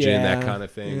myths, legend, that yeah, kind of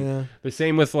thing. yeah. The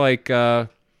same with like,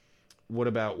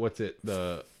 what's it?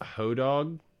 The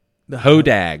Hodog? The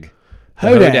Hodag. The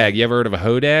Hodag. Hodag. You ever heard of a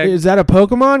Hodag? Is that a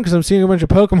Pokemon? Because I'm seeing a bunch of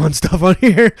Pokemon stuff on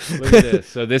here. Look at this.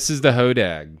 So this is the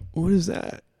Hodag. What is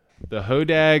that? The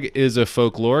Hodag is a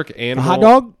folkloric animal hot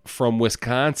dog? from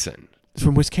Wisconsin. It's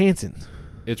from Wisconsin.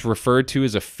 It's referred to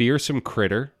as a fearsome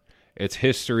critter. Its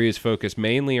history is focused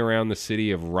mainly around the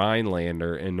city of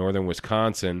Rhinelander in northern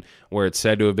Wisconsin, where it's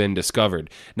said to have been discovered.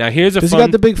 Now, here's a Does fun... he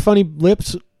got the big funny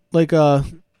lips? Like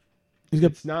he's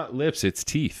got. It's not lips, it's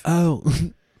teeth. Oh,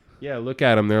 Yeah, look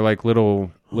at them. They're like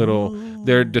little.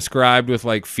 They're described with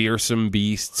like fearsome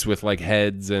beasts with like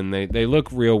heads, and they look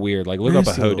real weird. Like look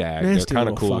Nasty up a little- Hodag. They're nasty kind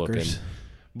of little cool looking. fuckers.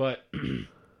 But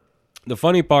the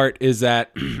funny part is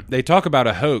that they talk about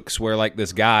a hoax where like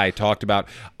this guy talked about,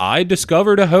 I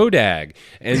discovered a Hodag,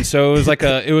 and so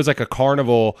it was like a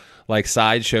carnival like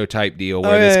sideshow type deal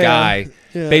where this guy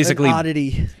basically an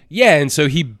oddity. yeah, and so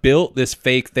he built this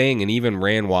fake thing and even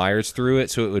ran wires through it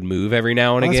so it would move every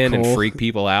now and That's again and cool. freak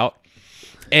people out.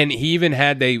 And he even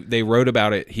had they wrote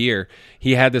about it here.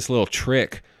 He had this little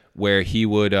trick where he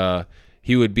would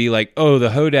be like, "Oh, the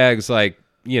Hodag's like,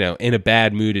 in a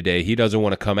bad mood today. He doesn't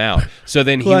want to come out." So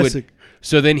then Classic.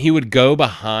 he would go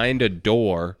behind a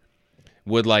door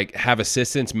would like have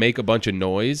assistants make a bunch of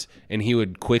noise, and he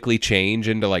would quickly change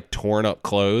into like torn up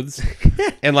clothes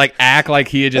and like act like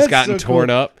he had just gotten torn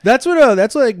up. That's what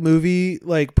like movie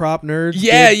like prop nerds.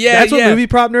 Yeah, did. yeah, That's what yeah. movie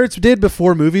prop nerds did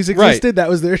before movies existed. Right. That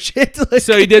was their shit. Like,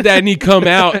 So he did that, and he'd come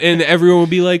out, and everyone would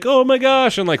be like, "Oh my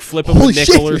gosh!" and like flip him Holy a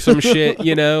nickel shit. or some shit,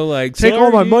 you know, like take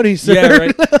all my "Sorry." money, sir. Yeah,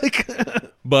 right. Like,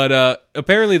 But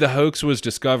apparently the hoax was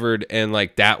discovered, and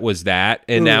like that was that,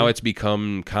 and now it's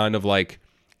become kind of like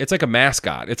it's like a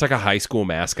mascot. It's like a high school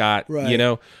mascot, Right. you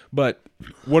know. But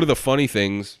one of the funny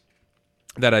things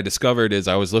that I discovered is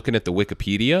I was looking at the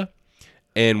Wikipedia,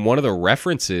 and one of the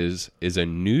references is a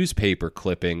newspaper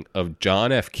clipping of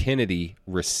John F. Kennedy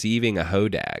receiving a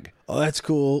hodag. oh, that's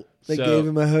cool. They So- gave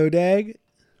him a hodag.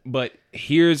 But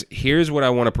here's what I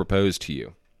want to propose to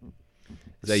you.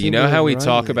 Is that you Symbol know how of we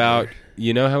talk Rhinelander.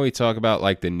 about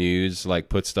like the news like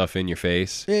put stuff in your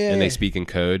face Yeah, and they yeah. speak in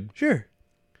code? Sure.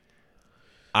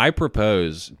 I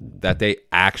propose that they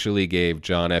actually gave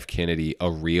John F. Kennedy a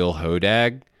real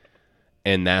hodag,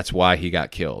 and that's why he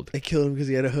got killed. They killed him because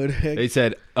he had a hodag. They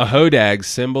said a hodag,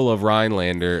 symbol of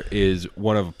Rhinelander, is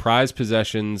one of prized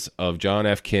possessions of John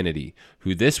F. Kennedy,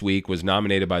 who this week was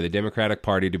nominated by the Democratic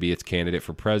Party to be its candidate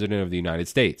for president of the United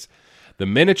States. The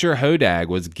miniature hodag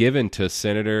was given to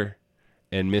Senator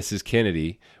and Mrs.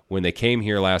 Kennedy when they came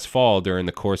here last fall during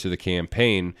the course of the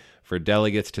campaign for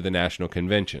delegates to the National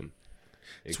Convention.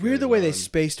 It's weird the way they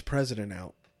spaced president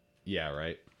out. Yeah,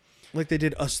 right. Like they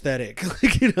did aesthetic.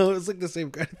 Like, you know, it's like the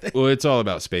same kind of thing. Well, it's all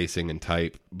about spacing and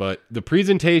type. But the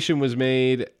presentation was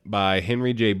made by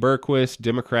Henry J. Berquist,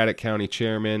 Democratic County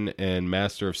Chairman and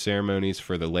Master of Ceremonies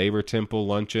for the Labor Temple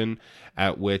Luncheon,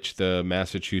 at which the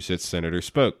Massachusetts Senator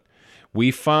spoke.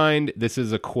 This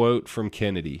is a quote from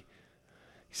Kennedy.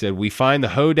 He said, "We find the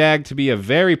hodag to be a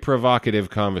very provocative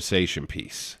conversation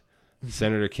piece."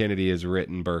 Senator Kennedy has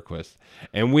written Berquist.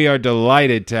 "And we are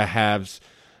delighted to have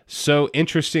so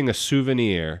interesting a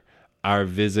souvenir, our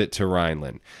visit to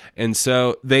Rhineland." And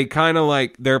so they kind of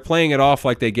like, they're playing it off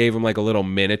like they gave him like a little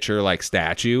miniature like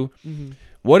statue. Mm-hmm.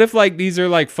 What if like these are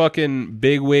like fucking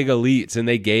bigwig elites and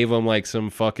they gave them like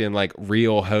some fucking like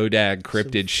real hodag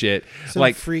cryptid shit? Some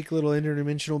Like freak little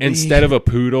interdimensional being. instead of a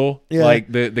poodle, Yeah.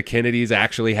 like the Kennedys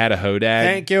actually had a hodag.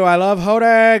 Thank you, I love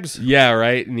hodags. Yeah,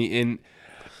 right. And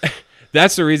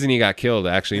that's the reason he got killed,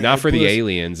 actually. Yeah, Not for the plus-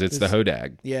 aliens. It's the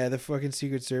hodag. Yeah, the fucking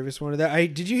Secret Service wanted that.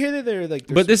 Did you hear that they're like...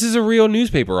 But this is a real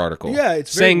newspaper article. Yeah,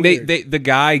 it's very saying weird. the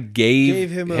guy gave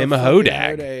him a fucking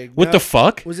hodag. What Now, the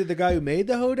fuck? Was it the guy who made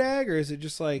the hodag, or is it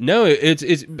just like... No, it's.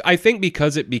 I think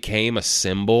because it became a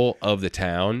symbol of the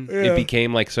town, Yeah. it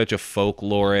became like such a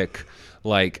folkloric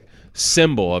like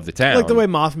symbol of the town. Like the way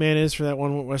Mothman is for that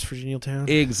one West Virginia town?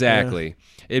 Exactly.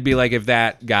 It'd be like if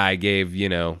that guy gave,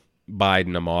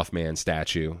 Biden a Mothman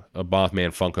statue, a Mothman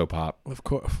Funko Pop. Of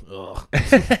course. Ugh.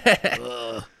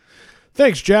 Ugh.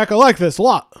 Thanks, Jack. I like this a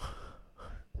lot.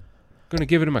 Gonna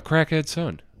give it to my crackhead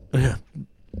son.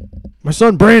 My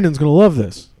son Brandon's going to love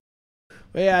this.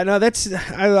 But yeah, no,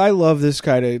 I love this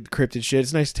kind of cryptid shit.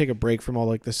 It's nice to take a break from all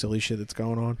like the silly shit that's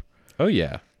going on. Oh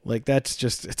yeah. Like that's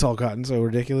just, it's all gotten so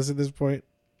ridiculous at this point.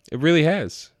 It really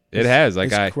has. It has.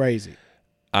 Like It's crazy.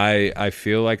 I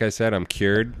feel like I said I'm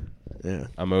cured. Yeah.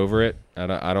 I'm over it. I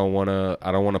don't want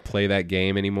to play that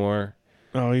game anymore.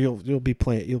 Oh, you'll be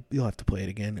playing. You'll have to play it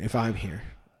again if I'm here.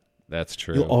 That's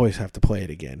true. You'll always have to play it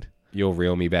again. You'll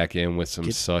reel me back in with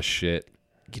some sus shit.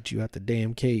 Get you out the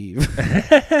damn cave.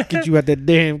 Get you out that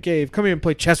damn cave. Come here and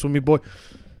play chess with me, boy.